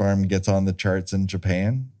Sex Farm gets on the charts in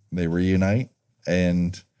Japan. They reunite,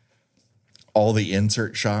 and all the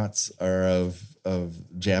insert shots are of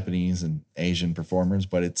Japanese and Asian performers,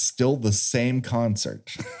 but it's still the same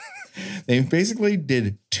concert. They basically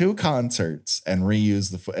did 2 concerts and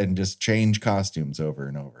reused and just change costumes over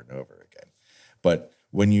and over and over again. But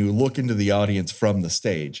when you look into the audience from the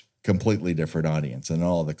stage, completely different audience, and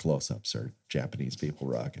all the close-ups are Japanese people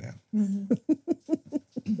rocking out.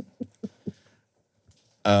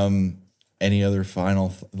 Mm-hmm. Any other final,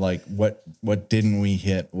 what didn't we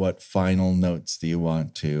hit? What final notes do you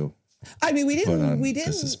want to? I mean, we didn't.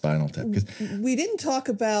 This is Spinal Tap. We didn't talk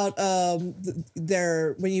about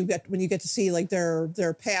their when you get to see like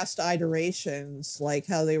their past iterations, like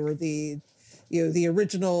how they were the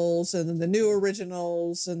originals and then the new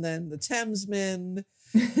originals and then the Thamesmen,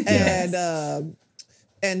 and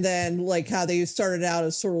and then like how they started out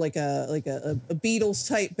as sort of like a Beatles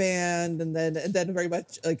type band, and then very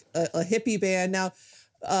much like a hippie band. Now,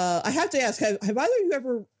 I have to ask, have either of you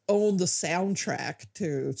ever owned the soundtrack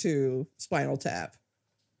to Spinal Tap?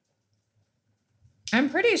 I'm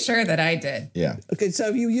pretty sure that I did. Yeah. Okay,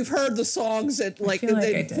 so you've heard the songs at like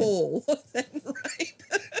in full, then, right?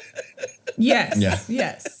 Yes. Yeah.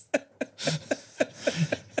 Yes.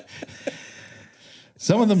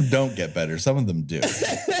 Some of them don't get better. Some of them do.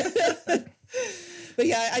 But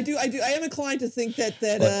yeah, I am inclined to think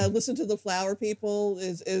that Listen to the Flower People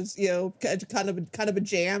is kind of a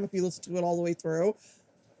jam if you listen to it all the way through.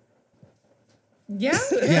 Yeah.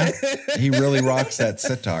 Yeah. He really rocks that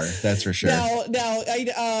sitar. That's for sure. Now,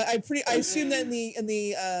 I assume that in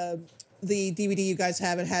the DVD you guys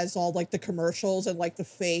have, it has all like the commercials and like the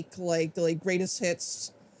fake like the greatest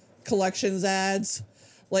hits collections ads.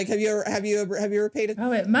 Like, have you ever paid it?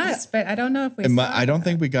 Oh, it must, but I don't know if we. I don't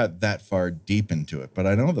think we got that far deep into it, but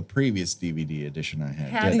I know the previous DVD edition I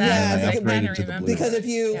had. I upgraded to the Blu-ray. Because if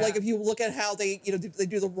you look at how they they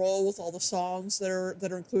do the roll with all the songs that are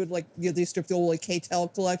included, like these the old like K-Tel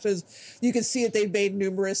collections, you can see that they've made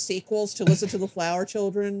numerous sequels to Listen to the Flower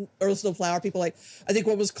Children or Listen to the Flower People. Like I think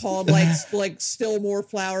one was called like Still More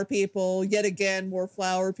Flower People, Yet Again More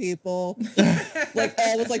Flower People, like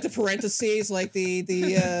all with like the parentheses, like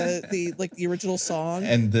the original song.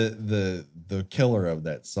 And the killer of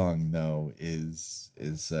that song though is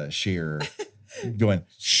Sheer going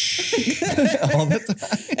shh all the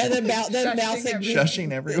time, and then mouthing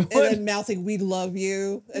shushing everyone, and then mouthing "We love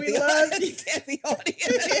you" at the audience.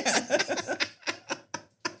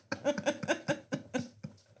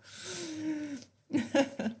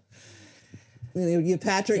 You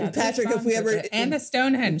Patrick, if we ever and the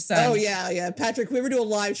Stonehenge song. Oh yeah, Patrick. If we ever do a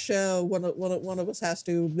live show, one of us has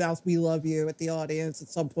to mouth "We love you" at the audience at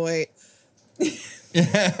some point.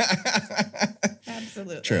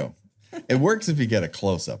 Absolutely true. It works if you get a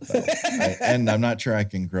close up though, and I'm not sure I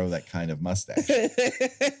can grow that kind of mustache.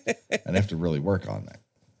 I'd have to really work on that.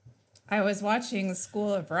 I was watching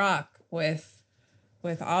School of Rock with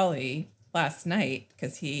Ollie last night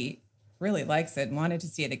because he really likes it and wanted to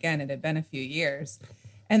see it again. It had been a few years.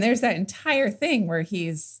 And there's that entire thing where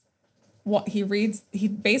he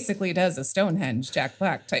basically does a Stonehenge Jack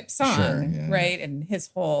Black type song, sure, yeah. right? And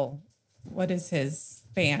his whole, what is his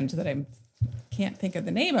band that I can't think of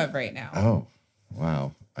the name of right now. Oh,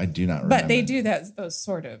 wow. I do not remember. But they do those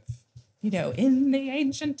sort of, in the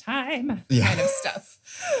ancient time kind of stuff.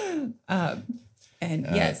 And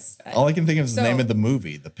yes. All I can think of is the name of the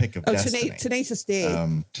movie, The Pick of Destiny. Tenacious D.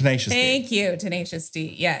 Tenacious D. Thank you, Tenacious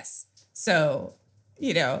D. Yes. So,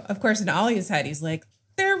 of course, in Ollie's head, he's like,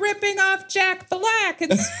 they're ripping off Jack Black.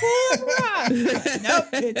 It's School of Rock. Nope,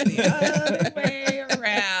 it's the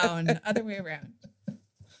other way around.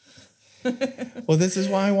 Well, this is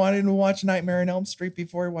why I wanted him to watch Nightmare on Elm Street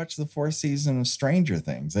before he watched the fourth season of Stranger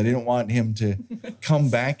Things. I didn't want him to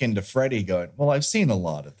come back into Freddy going, well, I've seen a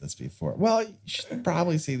lot of this before. Well, you should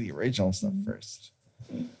probably see the original stuff first.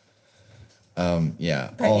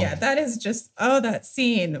 Yeah. But yeah, that is just, that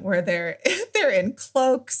scene where they're in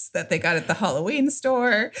cloaks that they got at the Halloween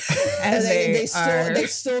store. And they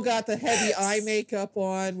still got the heavy eye makeup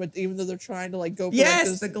on, even though they're trying to like go for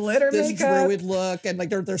the glitter this makeup. druid look, and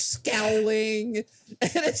like they're scowling.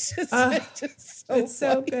 And it's just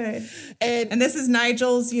so good. And this is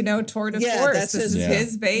Nigel's, tour de force. This is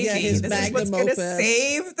his baby. Yeah, his this is what's going to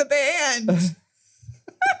save the band.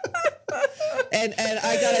 and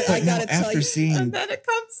I gotta tell you, and then it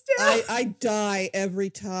comes down. I die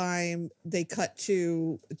every time they cut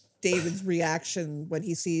to David's reaction when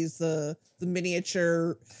he sees the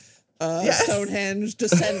miniature Stonehenge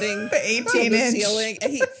descending the from the ceiling,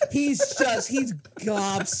 and he's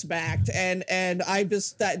gobsmacked, and I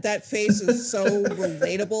just that face is so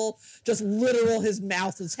relatable, just literal. His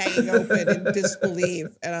mouth is hanging open in disbelief,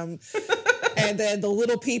 and then the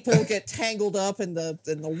little people get tangled up in the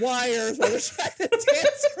wires while they're trying to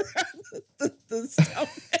dance around the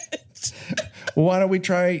Stonehenge. Well, why don't we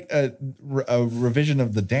try a revision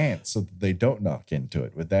of the dance so that they don't knock into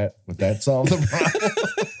it? Would that solve the problem?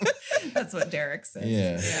 That's what Derek says.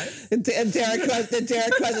 Yeah. Yes. And Derek has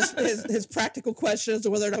his practical question as to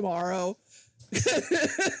whether tomorrow.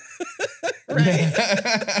 Right.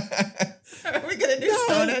 Are we going to do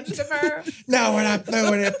Stonehenge tomorrow? No, we're not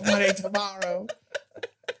doing it bloody tomorrow.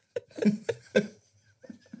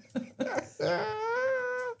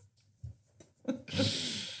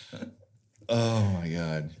 Oh my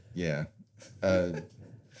God. Yeah.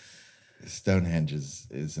 Stonehenge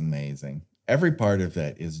is amazing. Every part of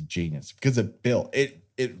that is genius because it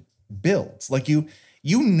builds like you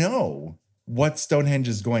know what Stonehenge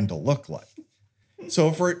is going to look like.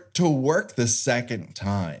 So for it to work the second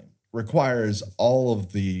time requires all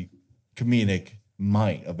of the comedic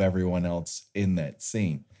might of everyone else in that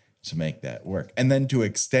scene to make that work. And then to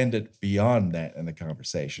extend it beyond that in the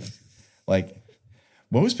conversation. Like,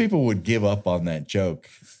 most people would give up on that joke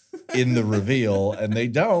in the reveal, and they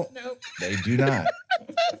don't. Nope. They do not.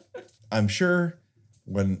 I'm sure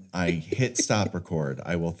when I hit stop record,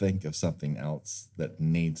 I will think of something else that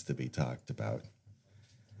needs to be talked about.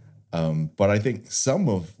 But I think some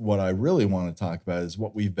of what I really want to talk about is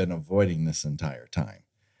what we've been avoiding this entire time.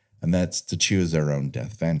 And that's to choose our own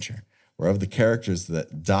death venture. Where of the characters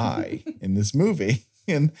that die in this movie,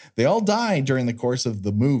 and they all die during the course of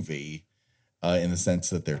the movie, in the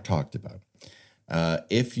sense that they're talked about.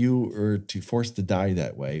 If you were to forced to die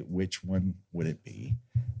that way, which one would it be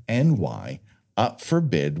and why? Up for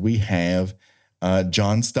bid, we have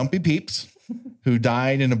John Stumpy Peeps, who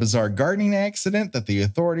died in a bizarre gardening accident that the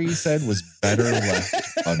authorities said was better left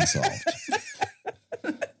unsolved.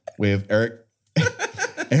 We have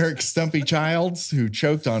Eric Stumpy Childs, who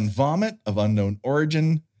choked on vomit of unknown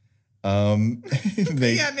origin. Maybe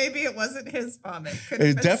it wasn't his vomit.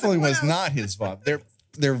 It definitely was not his vomit.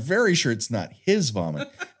 They're very sure it's not his vomit,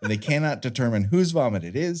 and they cannot determine whose vomit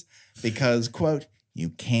it is because, quote, you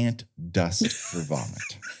can't dust for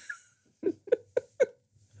vomit.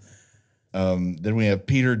 Then we have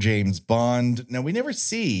Peter James Bond. Now, we never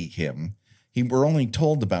see him. We're only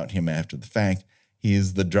told about him after the fact. He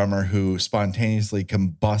is the drummer who spontaneously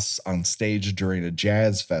combusts on stage during a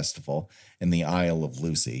jazz festival in the Isle of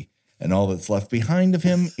Lucy. And all that's left behind of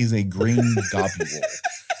him is a green globule.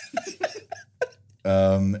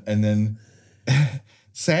 And then,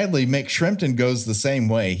 sadly, Mick Shrimpton goes the same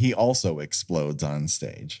way. He also explodes on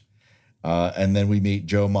stage. And then we meet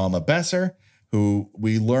Joe Mama Besser, who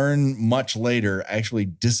we learn much later actually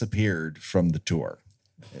disappeared from the tour.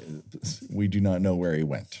 We do not know where he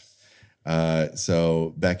went.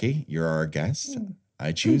 So, Becky, you're our guest.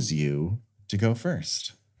 I choose you to go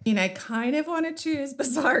first. I kind of want to choose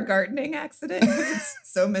bizarre gardening accident because it's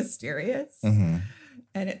so mysterious. Mm-hmm.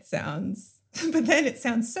 And it sounds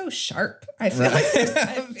so sharp. I feel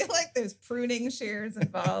like there's pruning shears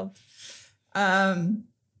involved.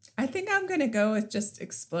 I think I'm going to go with just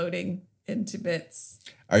exploding into bits.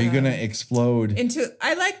 Are you going to explode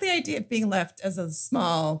I like the idea of being left as a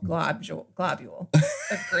small globule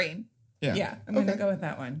of green. Yeah, I'm going to go with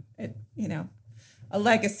that one. A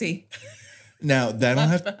legacy. Now, that'll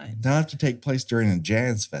have to take place during a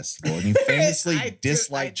jazz festival, and you famously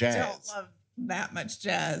dislike jazz. I don't love that much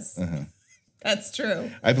jazz. Uh-huh. That's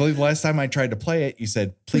true. I believe the last time I tried to play it, you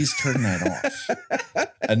said, please turn that off.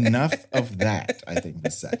 Enough of that, I think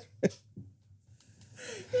was said.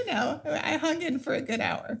 I hung in for a good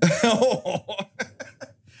hour.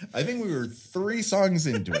 I think we were 3 songs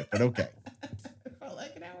into it, but okay. It felt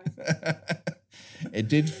like an hour. It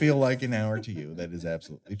did feel like an hour to you. That is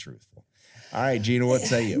absolutely truthful. All right, Gina, what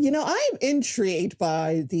say you? I'm intrigued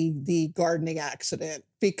by the gardening accident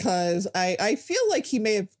because I feel like he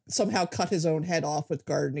may have somehow cut his own head off with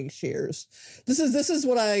gardening shears. This is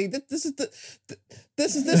what I picked.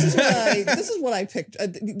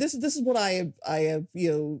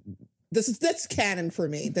 This is canon for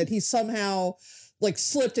me that he somehow like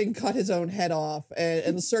slipped and cut his own head off,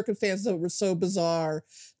 and the circumstances were so bizarre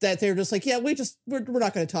that they're just like, yeah, we're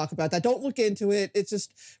not going to talk about that. Don't look into it. It's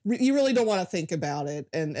just, you really don't want to think about it.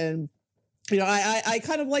 And I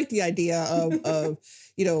kind of like the idea of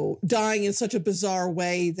dying in such a bizarre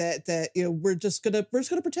way that we're just gonna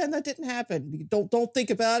pretend that didn't happen. Don't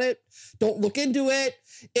think about it. Don't look into it.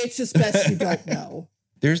 It's just best you don't know.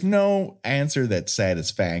 There's no answer that's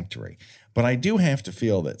satisfactory, but I do have to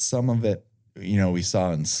feel that some of it, we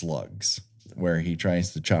saw in Slugs, where he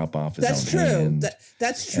tries to chop off his own hand.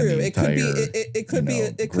 That's true. It could be. It could be.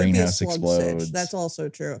 It could be a slug explodes. Stitch. That's also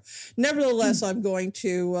true. Nevertheless, I'm going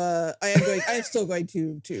to. I am still going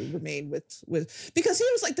to remain with because he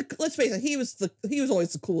was like let's face it. He was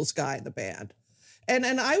always the coolest guy in the band, and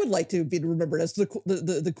I would like to be remembered as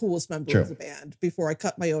the coolest member of the band before I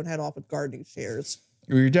cut my own head off with gardening shears.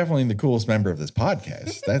 You're definitely the coolest member of this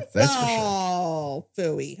podcast. That's for sure. Oh,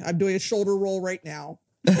 phooey. I'm doing a shoulder roll right now.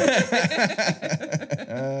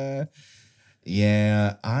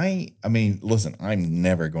 Yeah, I mean, listen, I'm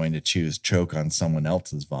never going to choose choke on someone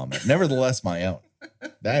else's vomit. Nevertheless, my own.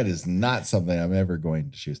 That is not something I'm ever going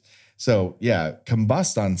to choose. So, yeah,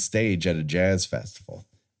 combust on stage at a jazz festival.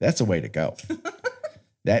 That's a way to go.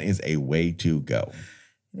 That is a way to go.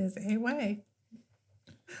 It is a way.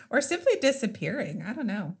 Or simply disappearing. I don't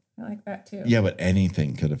know. I like that too. Yeah, but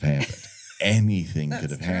anything could have happened. Anything could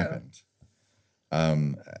have happened.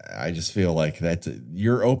 I just feel like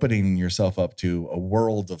you're opening yourself up to a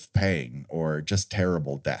world of pain or just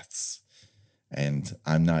terrible deaths. And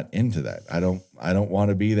I'm not into that. I don't want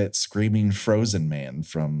to be that screaming frozen man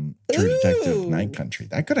from True Detective Night Country.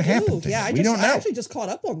 That could have happened to me. We don't know. I actually just caught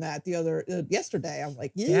up on that yesterday. I'm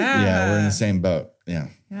like, yeah, we're in the same boat. Yeah.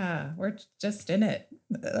 Yeah, we're just in it.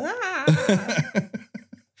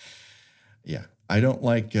 Yeah. I don't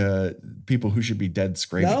like people who should be dead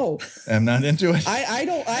screaming. No. I'm not into it. I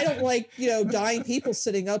don't like, dying people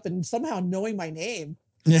sitting up and somehow knowing my name.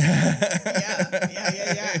 Yeah.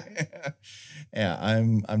 Yeah,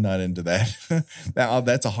 I'm not into that.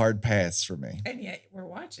 That's a hard pass for me. And yet we're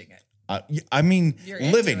watching it. I mean,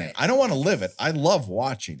 living it. I don't want to live it. I love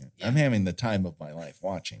watching it. Yeah. I'm having the time of my life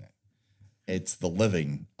watching it. It's the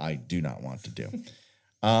living I do not want to do.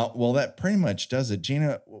 Well, that pretty much does it.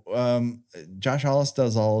 Gina, Josh Hollis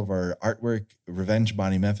does all of our artwork. Revenge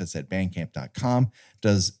Bonnie Memphis at bandcamp.com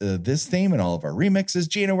does this theme and all of our remixes.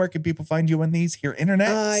 Gina, where can people find you on these here internet?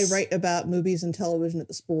 I write about movies and television at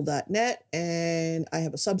thespool.net, and I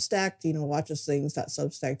have a Substack,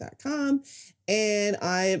 GinaWatchesThings.substack.com, and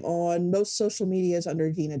I'm on most social medias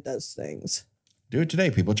under Gina Does Things. Do it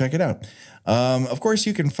today, people. Check it out. Of course,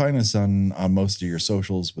 you can find us on most of your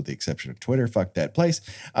socials, with the exception of Twitter. Fuck that place.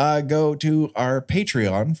 Go to our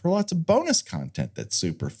Patreon for lots of bonus content that's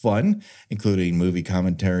super fun, including movie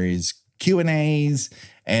commentaries, Q&As,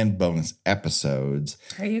 and bonus episodes.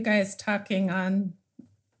 Are you guys talking on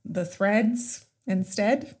the Threads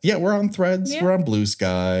instead? Yeah, we're on Threads. Yeah. We're on Blue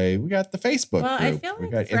Sky. We got the Facebook group. I feel we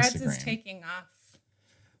like got Threads Instagram. is taking off.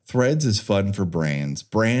 Threads is fun for brands.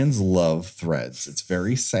 Brands love Threads. It's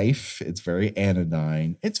very safe. It's very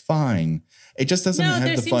anodyne. It's fine. It just doesn't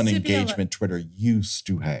have the fun engagement Twitter used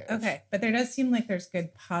to have. Okay, but there does seem like there's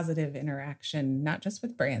good positive interaction, not just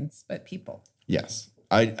with brands, but people. Yes.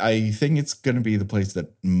 I think it's going to be the place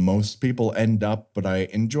that most people end up, but I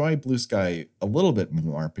enjoy Blue Sky a little bit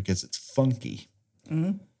more because it's funky.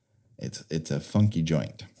 Mm-hmm. It's a funky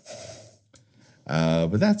joint.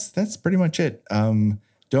 But that's pretty much it.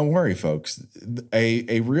 Don't worry, folks.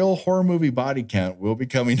 A real horror movie body count will be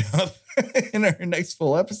coming up in our next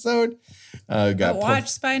full episode. Watch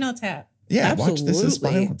Spinal Tap. Yeah, Absolutely. watch This Is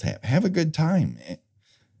Spinal Tap. Have a good time.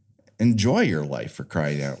 Enjoy your life, for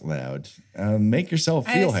crying out loud. Make yourself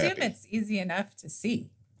feel happy. I assume it's easy enough to see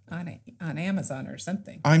on Amazon or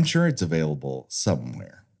something. I'm sure it's available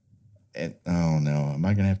somewhere. Oh, no. Am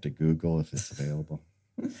I going to have to Google if it's available?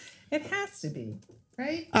 It has to be.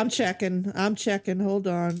 Right? I'm checking. Hold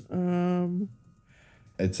on.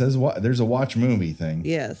 It says there's a watch movie thing.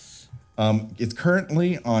 Yes. It's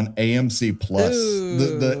currently on AMC Plus.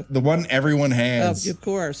 The one everyone has. Of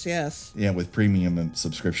course, yes. Yeah, with premium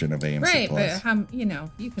subscription of AMC right, Plus. But you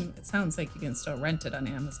can. It sounds like you can still rent it on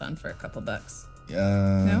Amazon for a couple bucks.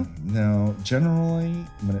 No. Generally,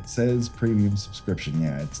 when it says premium subscription,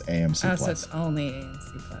 it's AMC Plus. So it's only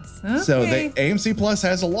AMC Plus. Okay. So the AMC Plus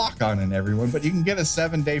has a lock on it, everyone, but you can get a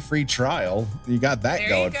 7-day free trial. You got that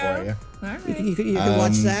going for you. All right. You can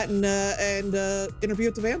watch that and Interview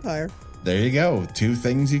with the Vampire. There you go. 2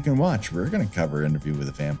 things you can watch. We're going to cover Interview with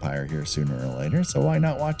a Vampire here sooner or later, so why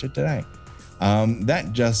not watch it today?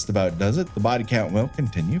 That just about does it. The body count will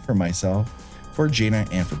continue for myself, for Gina,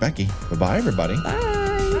 and for Becky. Bye-bye, everybody. Bye.